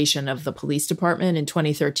reorganization of the police department in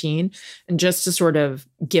 2013. And just to sort of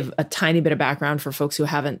give a tiny bit of background for folks who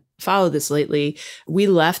haven't followed this lately, we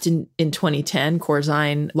left in 2010.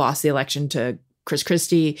 Corzine lost the election to Chris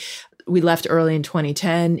Christie. We left early in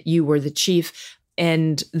 2010. You were the chief.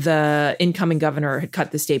 and the incoming governor had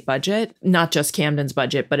cut the state budget, not just Camden's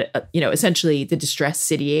budget, but essentially the distressed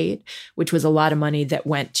city aid, which was a lot of money that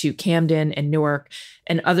went to Camden and Newark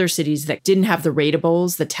and other cities that didn't have the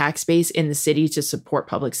ratables, the tax base in the city to support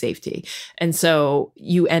public safety. And so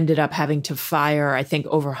you ended up having to fire, I think,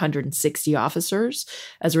 over 160 officers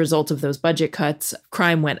as a result of those budget cuts.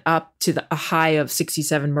 Crime went up to a high of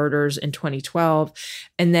 67 murders in 2012.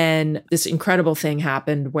 And then this incredible thing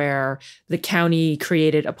happened where the county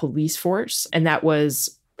created a police force, and that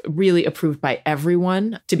was really approved by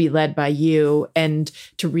everyone, to be led by you and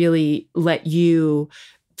to really let you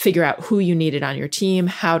figure out who you needed on your team,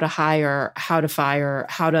 how to hire, how to fire,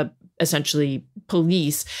 how to essentially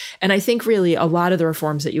police. And I think really a lot of the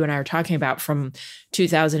reforms that you and I are talking about from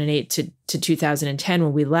 2008 to 2010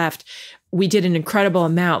 when we left, we did an incredible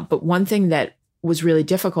amount. But one thing that was really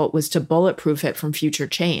difficult was to bulletproof it from future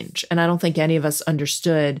change. And I don't think any of us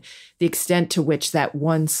understood the extent to which that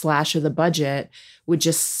one slash of the budget would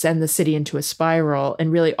just send the city into a spiral.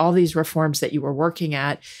 And really all these reforms that you were working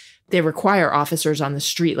at, they require officers on the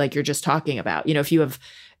street, like you're just talking about. If you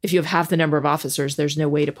have half the number of officers, there's no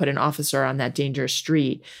way to put an officer on that dangerous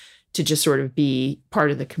street to just sort of be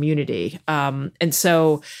part of the community. And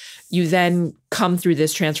so you then come through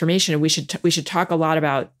this transformation, and we should talk a lot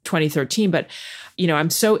about 2013. But I'm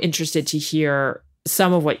so interested to hear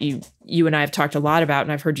some of what you and I have talked a lot about,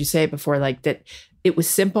 and I've heard you say it before, like that it was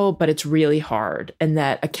simple, but it's really hard, and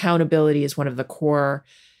that accountability is one of the core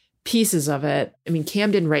pieces of it. I mean,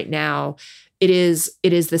 Camden right now, it is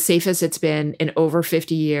the safest it's been in over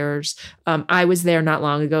 50 years. I was there not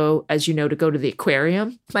long ago, as you know, to go to the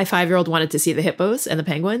aquarium. My 5-year-old wanted to see the hippos and the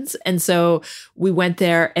penguins. And so we went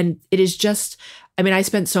there, and it is just, I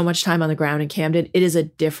spent so much time on the ground in Camden. It is a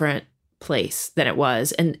different place than it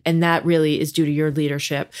was. And that really is due to your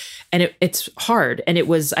leadership. And it's hard. And it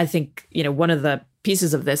was, I think, one of the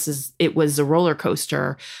pieces of this is it was a roller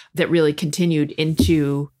coaster that really continued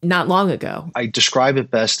into not long ago. I describe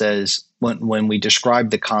it best as when we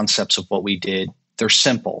describe the concepts of what we did, they're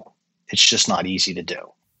simple. It's just not easy to do.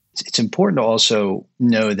 It's important to also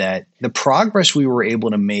know that the progress we were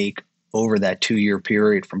able to make over that 2-year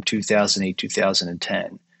period from 2008,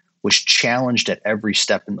 2010 was challenged at every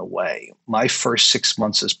step in the way. My first 6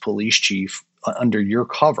 months as police chief, under your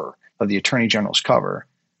cover of the Attorney General's cover,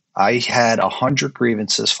 I had 100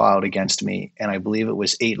 grievances filed against me, and I believe it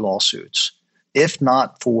was 8 lawsuits. If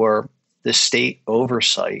not for the state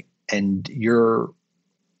oversight and your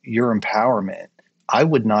empowerment, I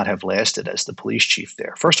would not have lasted as the police chief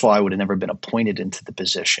there. First of all, I would have never been appointed into the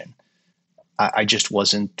position. I just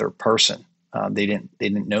wasn't their person. They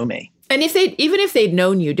didn't know me. And even if they'd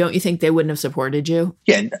known you, don't you think they wouldn't have supported you?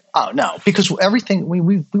 Yeah, no, because everything we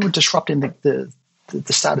were disrupting the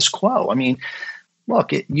status quo. I mean,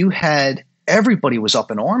 look, everybody was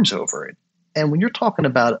up in arms over it. And when you're talking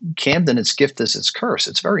about Camden, its gift is its curse.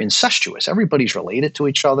 It's very incestuous. Everybody's related to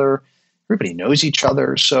each other. Everybody knows each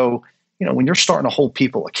other. So, when you're starting to hold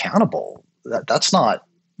people accountable, that's not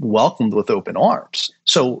welcomed with open arms.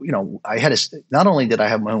 So, not only did I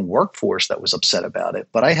have my own workforce that was upset about it,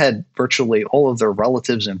 but I had virtually all of their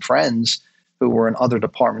relatives and friends who were in other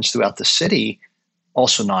departments throughout the city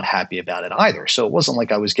also not happy about it either. So it wasn't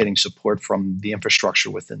like I was getting support from the infrastructure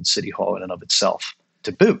within City Hall in and of itself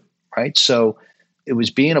to boot, right? So it was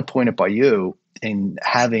being appointed by you and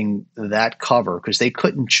having that cover, because they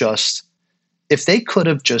couldn't just, if they could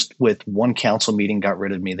have just with one council meeting got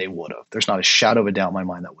rid of me, they would have. There's not a shadow of a doubt in my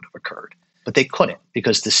mind that would have occurred. But they couldn't,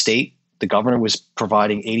 because the governor was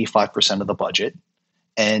providing 85% of the budget,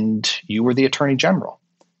 and you were the Attorney General,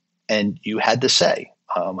 and you had to say.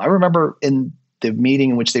 I remember in the meeting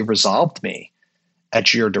in which they resolved me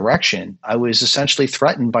at your direction, I was essentially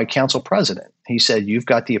threatened by council president. He said, "You've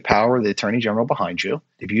got the power of the Attorney General behind you.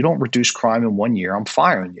 If you don't reduce crime in 1 year, I'm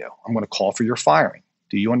firing you. I'm going to call for your firing.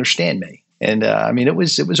 Do you understand me?" And it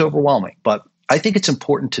was overwhelming. But I think it's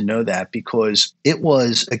important to know that, because it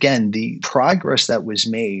was, again, the progress that was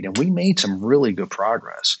made, and we made some really good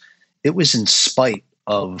progress. It was in spite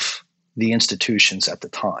of the institutions at the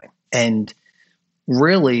time. And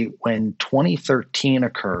really, when 2013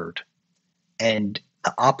 occurred and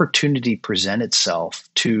the opportunity presented itself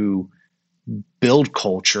to build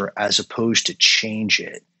culture as opposed to change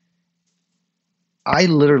it, I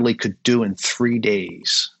literally could do in 3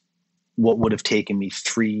 days what would have taken me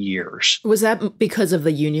 3 years. Was that because of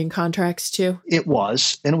the union contracts too? It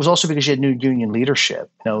was. And it was also because you had new union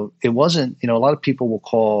leadership. It wasn't, a lot of people will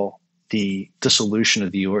call the dissolution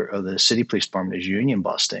of the city police department as union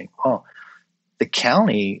busting. Well, the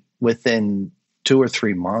county within 2 or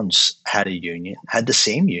 3 months had a union, had the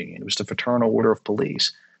same union. It was the Fraternal Order of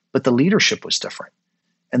Police. but the leadership was different.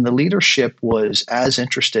 And the leadership was as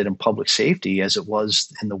interested in public safety as it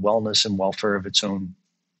was in the wellness and welfare of its own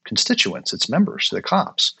constituents, its members, the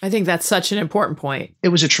cops. I think that's such an important point. It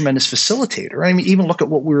was a tremendous facilitator. I mean, even look at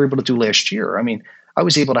what we were able to do last year. I mean, I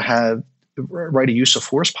was able to write a use of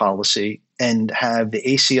force policy and have the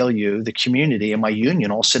ACLU, the community, and my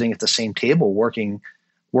union all sitting at the same table working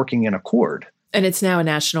in accord. And it's now a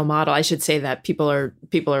national model. I should say that people are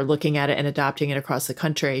looking at it and adopting it across the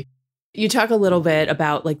country. You talk a little bit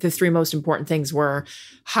about like the three most important things were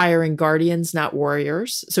hiring guardians, not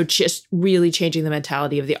warriors. So just really changing the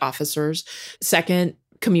mentality of the officers. Second,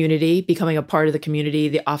 community, becoming a part of the community,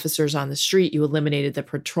 the officers on the street. You eliminated the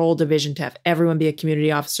patrol division to have everyone be a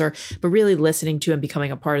community officer, but really listening to and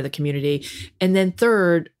becoming a part of the community. And then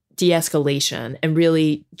third, de-escalation and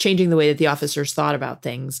really changing the way that the officers thought about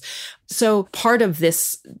things. So part of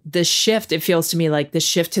this shift, it feels to me like the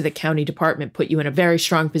shift to the county department put you in a very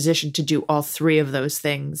strong position to do all three of those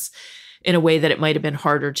things in a way that it might have been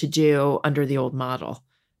harder to do under the old model.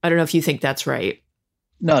 I don't know if you think that's right.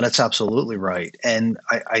 No, that's absolutely right. And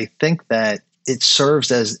I think that it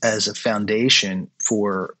serves as a foundation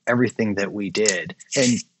for everything that we did.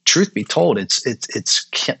 And truth be told, it's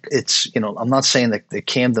I'm not saying that the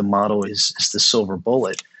Camden model is the silver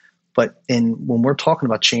bullet, but when we're talking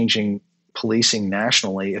about changing policing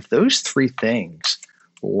nationally, if those three things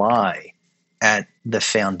lie at the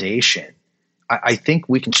foundation, I think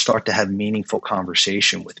we can start to have meaningful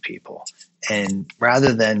conversation with people. And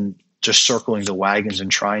rather than just circling the wagons and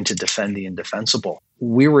trying to defend the indefensible,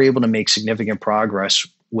 we were able to make significant progress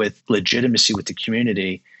with legitimacy with the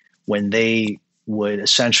community when they would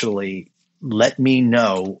essentially let me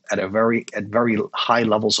know at very high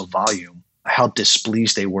levels of volume how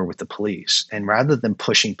displeased they were with the police. And rather than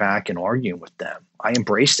pushing back and arguing with them, I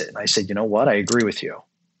embraced it. And I said, you know what? I agree with you.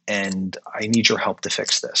 And I need your help to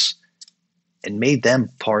fix this. And made them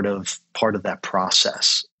part of that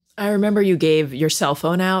process. I remember you gave your cell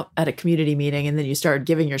phone out at a community meeting, and then you started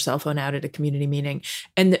giving your cell phone out at a community meeting.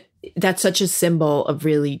 And that's such a symbol of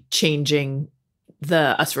really changing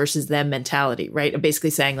the us versus them mentality, right? Of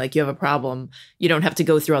basically saying, like, you have a problem. You don't have to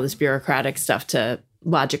go through all this bureaucratic stuff to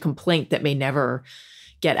lodge a complaint that may never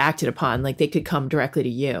get acted upon. Like, they could come directly to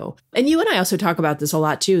you. And you and I also talk about this a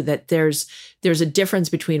lot too, that there's a difference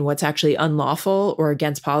between what's actually unlawful or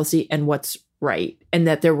against policy and what's right. And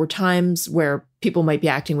that there were times where people might be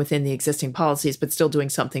acting within the existing policies, but still doing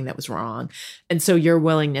something that was wrong. And so your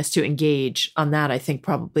willingness to engage on that, I think,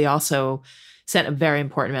 probably also sent a very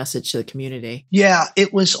important message to the community. Yeah,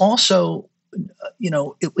 it was also,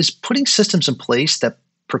 it was putting systems in place that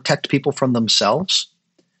protect people from themselves.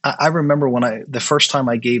 I remember the first time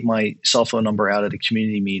I gave my cell phone number out at a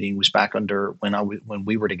community meeting was back when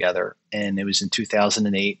we were together, and it was in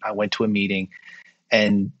 2008. I went to a meeting,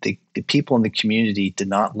 and the people in the community did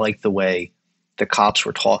not like the way the cops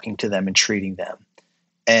were talking to them and treating them.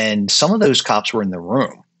 And some of those cops were in the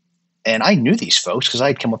room. And I knew these folks because I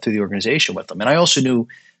had come up through the organization with them. And I also knew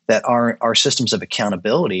that our systems of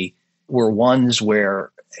accountability were ones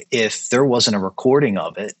where if there wasn't a recording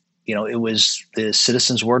of it, it was the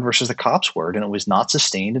citizen's word versus the cop's word, and it was not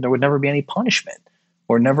sustained, and there would never be any punishment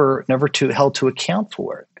or never held to account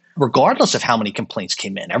for it. Regardless of how many complaints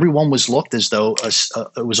came in, everyone was looked as though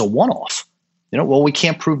it was a one-off. Well, we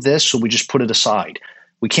can't prove this, so we just put it aside.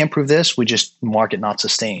 We can't prove this, we just mark it not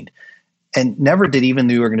sustained. And never did even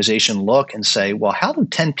the organization look and say, well, how do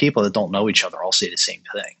 10 people that don't know each other all say the same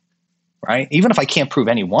thing, right? Even if I can't prove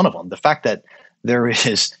any one of them, the fact that there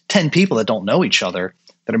is 10 people that don't know each other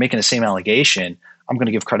that are making the same allegation, I'm going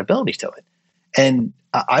to give credibility to it. And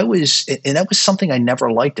that was something I never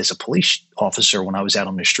liked as a police officer when I was out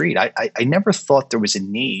on the street. I never thought there was a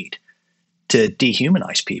need to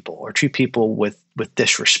dehumanize people or treat people with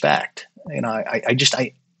disrespect. I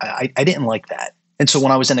didn't like that. And so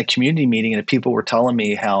when I was in a community meeting and people were telling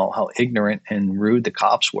me how ignorant and rude the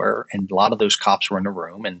cops were, and a lot of those cops were in the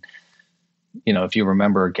room, and if you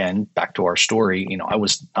remember, again, back to our story, I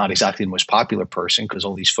was not exactly the most popular person because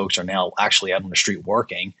all these folks are now actually out on the street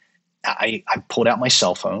working. I pulled out my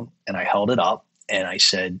cell phone and I held it up and I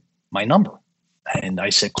said, my number. And I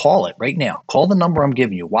said, call it right now. Call the number I'm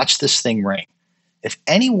giving you. Watch this thing ring. If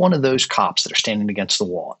any one of those cops that are standing against the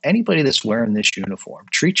wall, anybody that's wearing this uniform,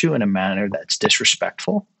 treats you in a manner that's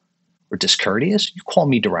disrespectful or discourteous, you call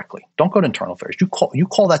me directly. Don't go to internal affairs. You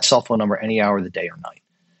call that cell phone number any hour of the day or night.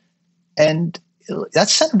 And that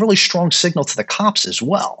sent a really strong signal to the cops as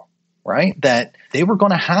well, right? That they were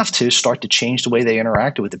going to have to start to change the way they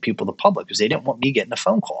interacted with the people of the public because they didn't want me getting a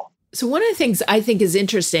phone call. So one of the things I think is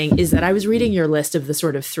interesting is that I was reading your list of the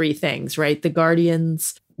sort of three things, right? The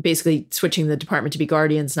guardians, basically switching the department to be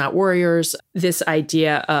guardians, not warriors, this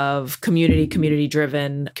idea of community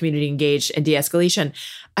driven, community engaged, and de-escalation.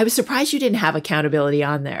 I was surprised you didn't have accountability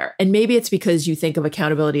on there. And maybe it's because you think of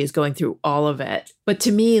accountability as going through all of it. But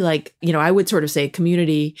to me, like, I would sort of say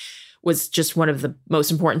community was just one of the most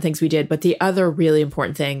important things we did. But the other really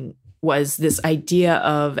important thing was this idea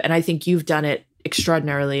of, and I think you've done it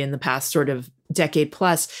extraordinarily in the past sort of decade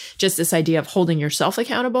plus, just this idea of holding yourself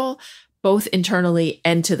accountable, both internally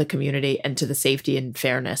and to the community and to the safety and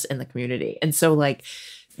fairness in the community. And so like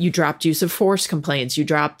you dropped use of force complaints, you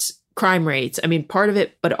dropped crime rates. I mean, part of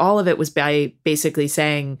it, but all of it was by basically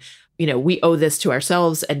saying, we owe this to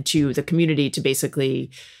ourselves and to the community to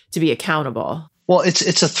be accountable. Well,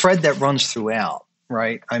 it's a thread that runs throughout,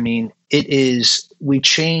 right? I mean, we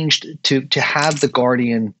changed to have the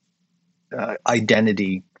guardian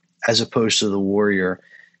identity as opposed to the warrior.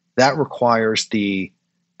 That requires the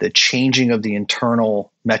changing of the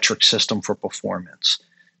internal metric system for performance.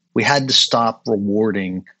 We had to stop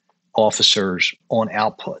rewarding officers on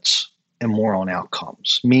outputs and more on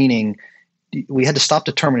outcomes, meaning we had to stop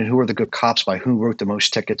determining who are the good cops by who wrote the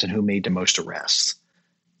most tickets and who made the most arrests,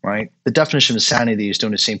 right? The definition of insanity is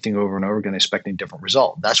doing the same thing over and over again, expecting a different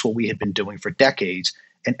result. That's what we had been doing for decades.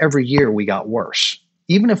 And every year we got worse.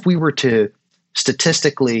 Even if we were to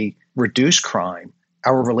statistically reduce crime,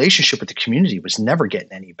 our relationship with the community was never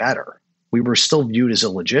getting any better. We were still viewed as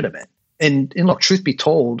illegitimate. And look, truth be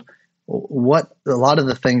told, what a lot of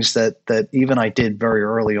the things that even I did very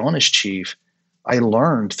early on as chief, I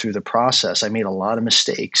learned through the process. I made a lot of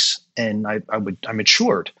mistakes, and I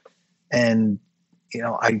matured, and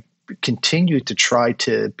I continued to try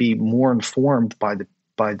to be more informed by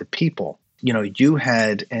the people. You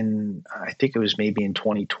had, and I think it was maybe in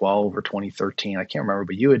 2012 or 2013, I can't remember,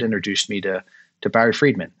 but you had introduced me to Barry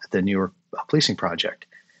Friedman at the New York Policing Project.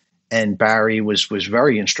 And Barry was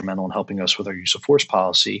very instrumental in helping us with our use of force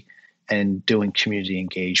policy and doing community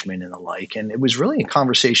engagement and the like. And it was really in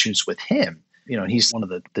conversations with him. He's one of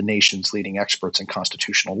the nation's leading experts in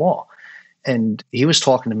constitutional law. And he was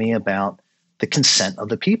talking to me about the consent of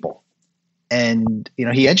the people. And,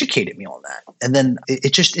 he educated me on that. And then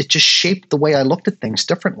it just shaped the way I looked at things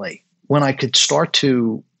differently. When I could start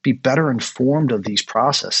to be better informed of these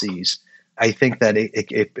processes, I think that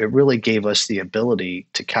it really gave us the ability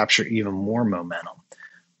to capture even more momentum.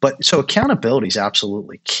 But so accountability is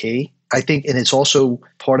absolutely key, I think, and it's also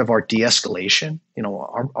part of our de-escalation.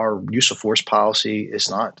 Our use of force policy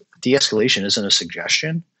de-escalation isn't a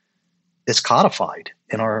suggestion. It's codified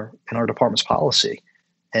in our department's policy.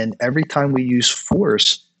 And every time we use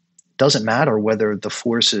force, doesn't matter whether the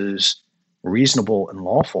force is reasonable and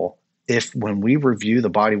lawful. If when we review the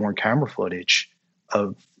body-worn camera footage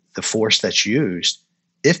of the force that's used,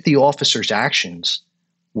 if the officer's actions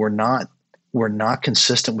were not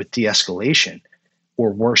consistent with de-escalation,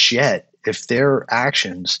 or worse yet, if their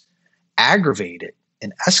actions aggravated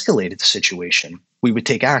and escalated the situation, we would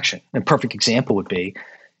take action. A perfect example would be,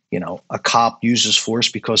 a cop uses force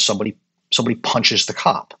because somebody punches the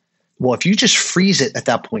cop. Well, if you just freeze it at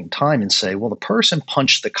that point in time and say, well, the person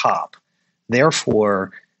punched the cop,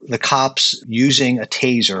 therefore the cop's using a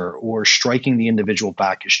taser or striking the individual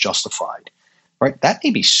back is justified, right? That may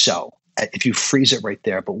be so if you freeze it right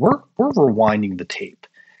there, but we're rewinding the tape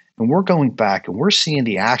and we're going back and we're seeing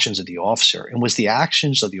the actions of the officer. And was the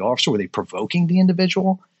actions of the officer, were they provoking the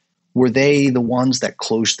individual? Were they the ones that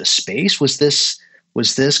closed the space? Was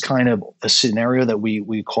this kind of a scenario that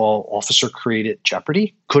we call officer-created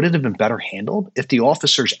jeopardy? Could it have been better handled? If the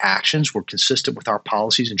officer's actions were consistent with our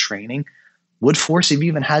policies and training, would force have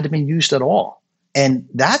even had to be used at all? And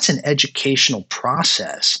that's an educational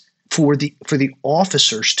process for the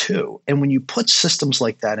officers too. And when you put systems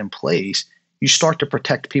like that in place, you start to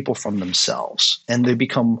protect people from themselves, and they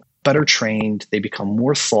become better trained. They become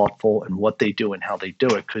more thoughtful in what they do and how they do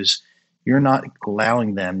it, because you're not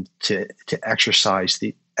allowing them to exercise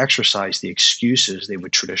the excuses they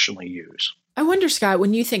would traditionally use. I wonder, Scott,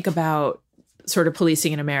 when you think about sort of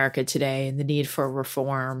policing in America today and the need for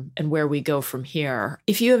reform and where we go from here,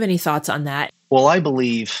 if you have any thoughts on that. Well, I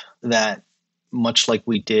believe that much like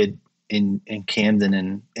we did in Camden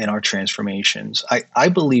and in our transformations, I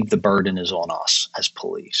believe the burden is on us as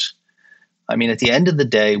police. I mean, at the end of the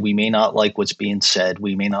day, we may not like what's being said.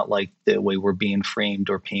 We may not like the way we're being framed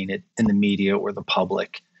or painted in the media or the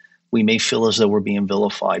public. We may feel as though we're being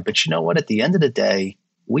vilified. But you know what? At the end of the day,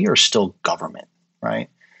 we are still government, right?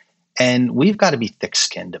 And we've got to be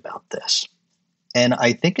thick-skinned about this. And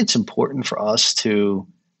I think it's important for us to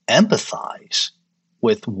empathize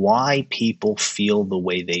with why people feel the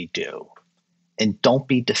way they do, and don't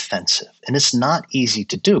be defensive. And it's not easy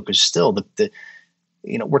to do, because still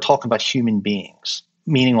we're talking about human beings,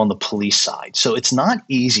 meaning on the police side. So it's not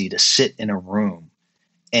easy to sit in a room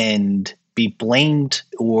and be blamed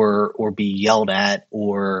or be yelled at,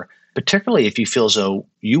 or particularly if you feel as though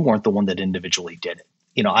you weren't the one that individually did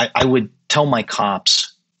it. I would tell my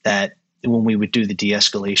cops that when we would do the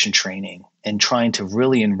de-escalation training and trying to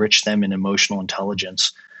really enrich them in emotional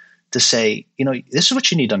intelligence, to say, this is what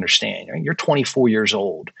you need to understand. Right? You're 24 years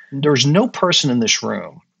old. There's no person in this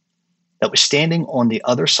room that was standing on the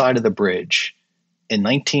other side of the bridge in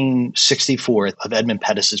 1964 of Edmund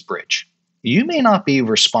Pettus's bridge. You may not be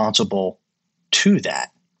responsible to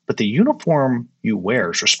that, but the uniform you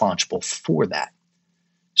wear is responsible for that.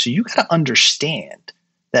 So you got to understand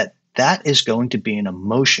that that is going to be an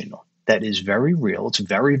emotion that is very real. It's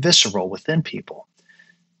very visceral within people.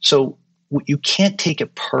 So you can't take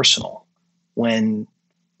it personal when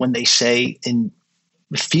they say and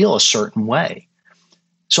feel a certain way.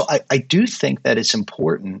 So I do think that it's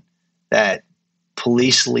important that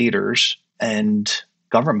police leaders and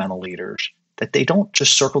governmental leaders, that they don't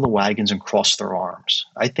just circle the wagons and cross their arms.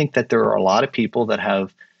 I think that there are a lot of people that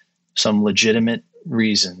have some legitimate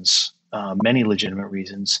reasons, many legitimate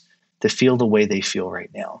reasons, to feel the way they feel right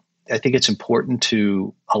now. I think it's important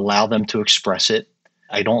to allow them to express it.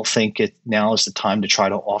 I don't think now is the time to try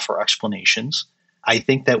to offer explanations. I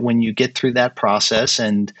think that when you get through that process,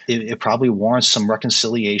 and it probably warrants some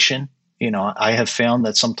reconciliation, I have found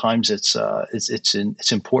that sometimes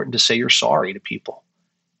it's important to say you're sorry to people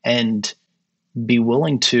and be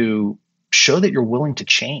willing to show that you're willing to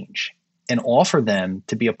change and offer them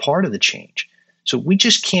to be a part of the change. So we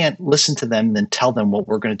just can't listen to them and then tell them what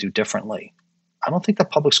we're going to do differently. I don't think the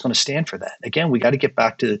public's going to stand for that. Again, we got to get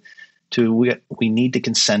back to we need the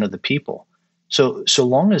consent of the people. So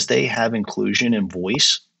long as they have inclusion and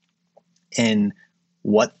voice in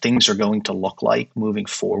what things are going to look like moving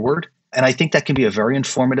forward. And I think that can be a very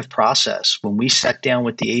informative process. When we sat down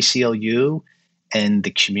with the ACLU and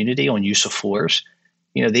the community on use of force,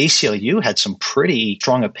 the ACLU had some pretty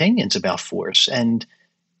strong opinions about force. And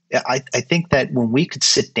I think that when we could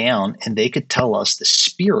sit down and they could tell us the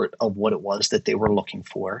spirit of what it was that they were looking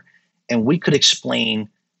for, and we could explain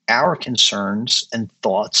our concerns and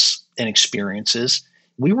thoughts and experiences,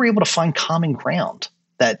 we were able to find common ground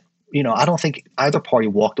that, I don't think either party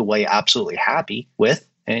walked away absolutely happy with,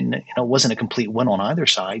 and it wasn't a complete win on either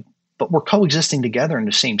side, but we're coexisting together in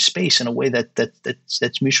the same space in a way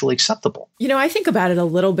that's mutually acceptable. I think about it a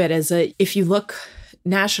little bit as if you look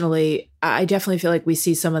nationally, I definitely feel like we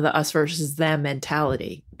see some of the us versus them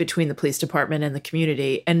mentality between the police department and the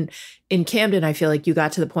community. And in Camden, I feel like you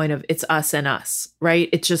got to the point of it's us and us, right?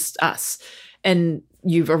 It's just us. And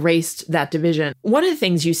you've erased that division. One of the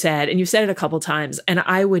things you said, and you've said it a couple times, and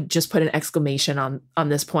I would just put an exclamation on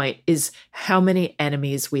this point, is how many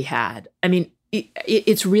enemies we had. I mean,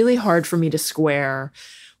 it's really hard for me to square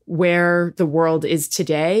where the world is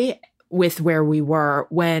today with where we were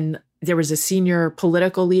when there was a senior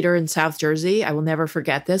political leader in South Jersey. I will never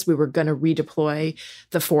forget this. We were going to redeploy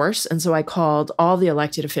the force. And so I called all the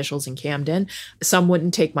elected officials in Camden. Some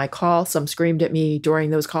wouldn't take my call. Some screamed at me during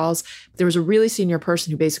those calls. There was a really senior person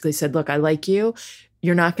who basically said, look, I like you.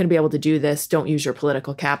 You're not going to be able to do this. Don't use your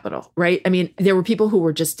political capital, right? I mean, there were people who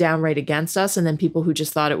were just downright against us, and then people who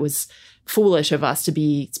just thought it was foolish of us to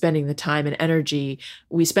be spending the time and energy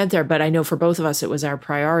we spent there. But I know for both of us, it was our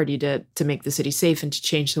priority to make the city safe and to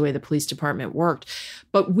change the way the police department worked.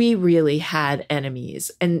 But we really had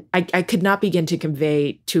enemies. And I could not begin to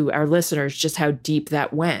convey to our listeners just how deep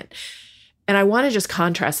that went. And I want to just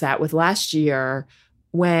contrast that with last year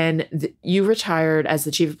when you retired as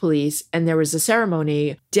the chief of police, and there was a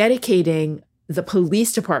ceremony dedicating the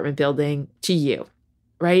police department building to you,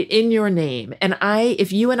 right, in your name. And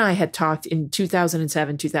if you and I had talked in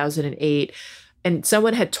 2007, 2008, and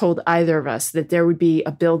someone had told either of us that there would be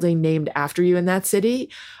a building named after you in that city,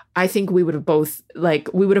 I think we would have both,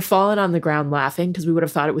 we would have fallen on the ground laughing, because we would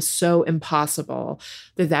have thought it was so impossible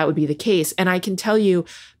that would be the case. And I can tell you,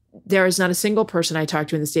 there is not a single person I talked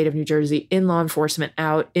to in the state of New Jersey, in law enforcement,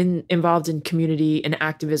 involved in community and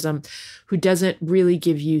activism, who doesn't really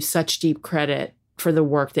give you such deep credit for the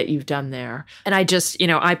work that you've done there. And I just,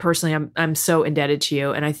 I personally, I'm so indebted to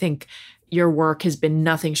you. And I think your work has been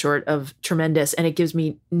nothing short of tremendous. And it gives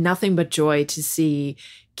me nothing but joy to see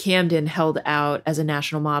Camden held out as a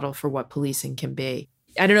national model for what policing can be.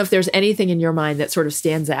 I don't know if there's anything in your mind that sort of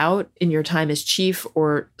stands out in your time as chief,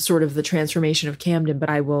 or sort of the transformation of Camden, but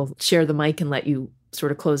I will share the mic and let you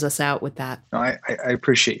sort of close us out with that. No, I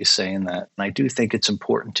appreciate you saying that. And I do think it's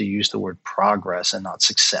important to use the word progress and not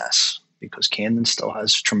success, because Camden still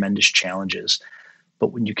has tremendous challenges.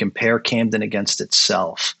 But when you compare Camden against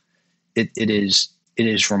itself, it is it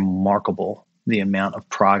is remarkable the amount of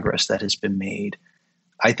progress that has been made.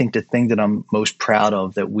 I think the thing that I'm most proud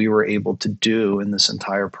of that we were able to do in this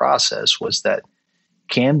entire process was that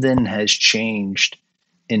Camden has changed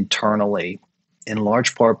internally, in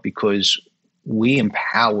large part because we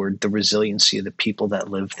empowered the resiliency of the people that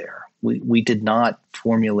live there. We did not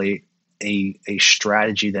formulate a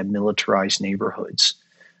strategy that militarized neighborhoods.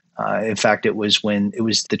 In fact, it was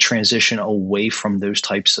the transition away from those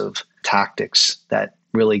types of tactics that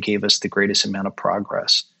really gave us the greatest amount of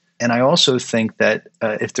progress. And I also think that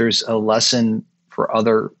if there's a lesson for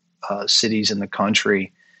other cities in the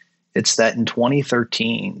country, it's that in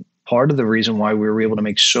 2013, part of the reason why we were able to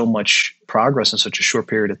make so much progress in such a short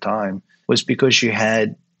period of time was because you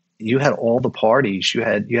had all the parties. You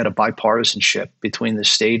had a bipartisanship between the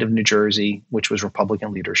state of New Jersey, which was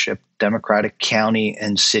Republican leadership, Democratic county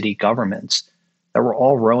and city governments that were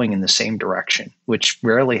all rowing in the same direction, which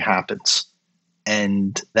rarely happens.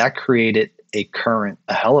 And that created a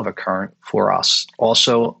hell of a current for us.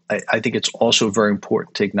 Also, I think it's also very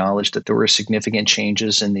important to acknowledge that there were significant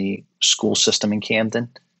changes in the school system in Camden.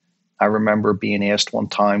 I remember being asked one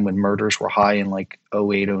time when murders were high in like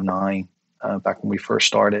 08, 09, back when we first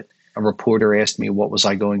started. A reporter asked me what was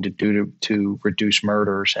I going to do to reduce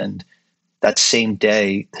murders. And that same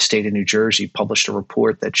day, the state of New Jersey published a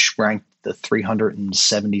report that ranked the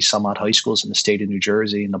 370 some odd high schools in the state of New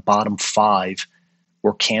Jersey, and the bottom 5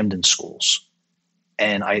 were Camden schools.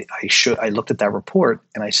 And I looked at that report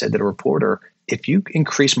and I said to the reporter, if you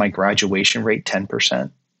increase my graduation rate 10%,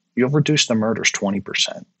 you'll reduce the murders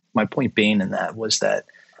 20%. My point being in that was that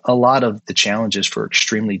a lot of the challenges for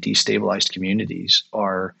extremely destabilized communities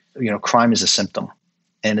are, crime is a symptom.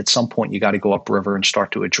 And at some point, you got to go upriver and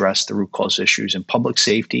start to address the root cause issues. And public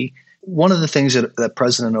safety, one of the things that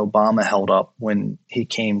President Obama held up when he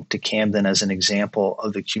came to Camden as an example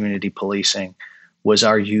of the community policing was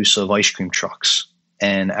our use of ice cream trucks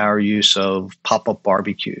and our use of pop-up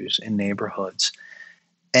barbecues in neighborhoods.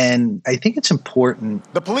 And I think it's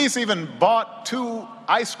important. The police even bought 2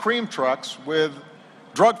 ice cream trucks with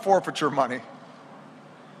drug forfeiture money,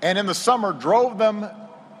 and in the summer drove them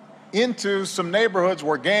into some neighborhoods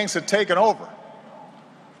where gangs had taken over.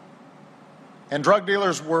 And drug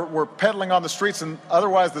dealers were peddling on the streets, and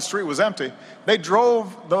otherwise the street was empty. They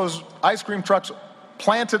drove those ice cream trucks,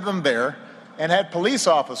 planted them there, and had police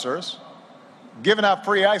officers giving out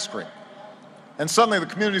free ice cream. And suddenly the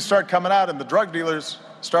community started coming out and the drug dealers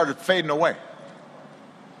started fading away.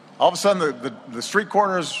 All of a sudden the street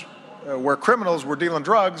corners where criminals were dealing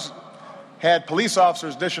drugs had police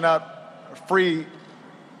officers dishing out free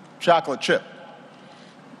chocolate chip.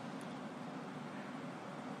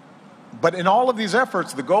 But in all of these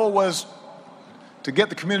efforts, the goal was to get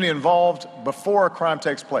the community involved before a crime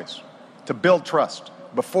takes place, to build trust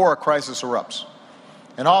before a crisis erupts.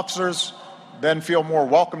 And officers then feel more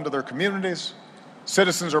welcome to their communities.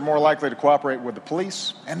 Citizens are more likely to cooperate with the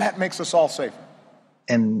police, and that makes us all safer.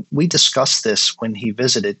 And we discussed this when he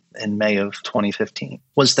visited in May of 2015,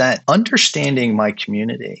 was that understanding my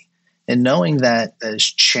community and knowing that as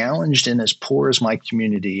challenged and as poor as my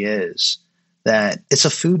community is, that it's a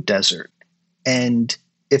food desert. And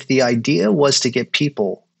if the idea was to get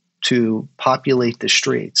people to populate the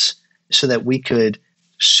streets so that we could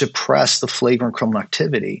suppress the flagrant criminal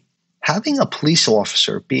activity, having a police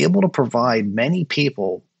officer be able to provide many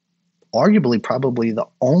people arguably probably the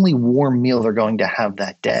only warm meal they're going to have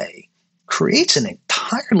that day creates an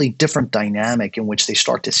entirely different dynamic in which they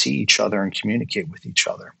start to see each other and communicate with each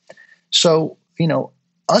other. So,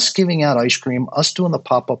 us giving out ice cream, us doing the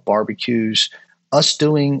pop-up barbecues, us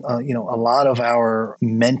doing, a lot of our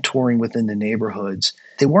mentoring within the neighborhoods,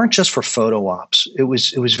 they weren't just for photo ops. It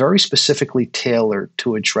was very specifically tailored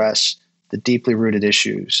to address the deeply rooted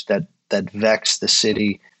issues that vex the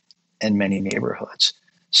city and many neighborhoods.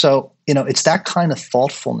 So, it's that kind of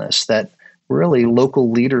thoughtfulness that really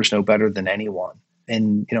local leaders know better than anyone.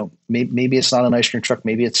 And, maybe it's not an ice cream truck,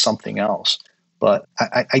 maybe it's something else. But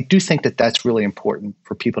I do think that that's really important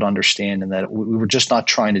for people to understand, and that we were just not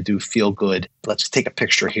trying to do feel good. Let's take a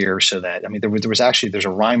picture here so that, there's a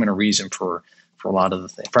rhyme and a reason for a lot of the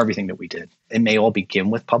things, for everything that we did. It may all begin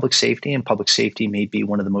with public safety, and public safety may be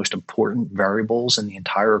one of the most important variables in the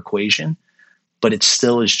entire equation, but it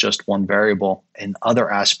still is just one variable, and other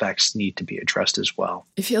aspects need to be addressed as well.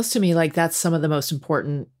 It feels to me like that's some of the most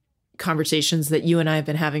important conversations that you and I have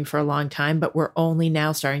been having for a long time, but we're only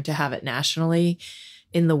now starting to have it nationally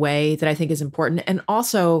in the way that I think is important. And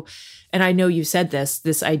also, and I know you said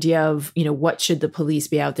this idea of, what should the police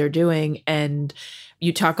be out there doing? And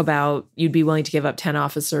you talk about you'd be willing to give up 10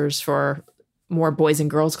 officers for more boys and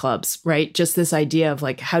girls clubs, right? Just this idea of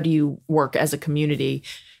like, how do you work as a community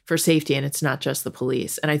for safety? And it's not just the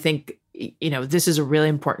police. And I think, this is a really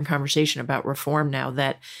important conversation about reform now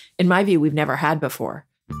that, in my view, we've never had before.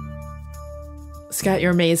 Scott,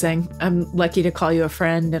 you're amazing. I'm lucky to call you a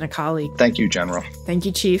friend and a colleague. Thank you, General. Thank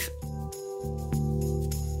you, Chief.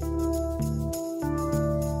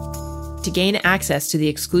 To gain access to the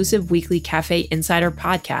exclusive weekly Cafe Insider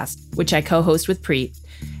podcast, which I co-host with Preet,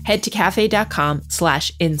 head to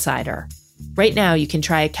cafe.com/insider. Right now, you can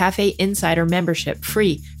try a Cafe Insider membership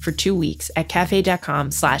free for 2 weeks at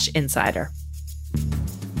cafe.com/insider.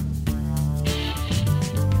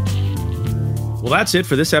 Well, that's it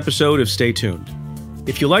for this episode of Stay Tuned.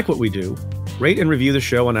 If you like what we do, rate and review the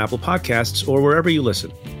show on Apple Podcasts or wherever you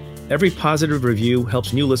listen. Every positive review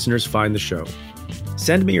helps new listeners find the show.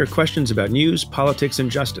 Send me your questions about news, politics, and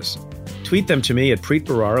justice. Tweet them to me at Preet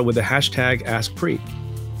Bharara with the hashtag AskPreet.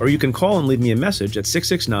 Or you can call and leave me a message at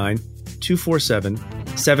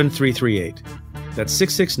 669-247-7338. That's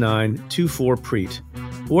 669-24-PREET.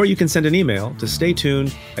 Or you can send an email to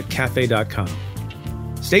staytuned@cafe.com.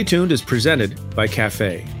 Stay Tuned is presented by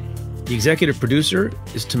Cafe. The executive producer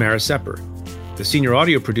is Tamara Sepper. The senior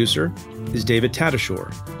audio producer is David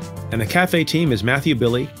Tadashore. And the Cafe team is Matthew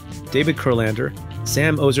Billy, David Kurlander,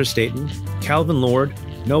 Sam Ozer-Staten, Calvin Lord,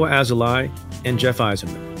 Noah Azulai, and Jeff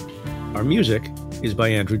Eisenman. Our music is by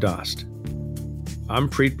Andrew Dost. I'm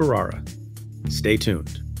Preet Bharara. Stay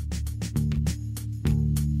tuned.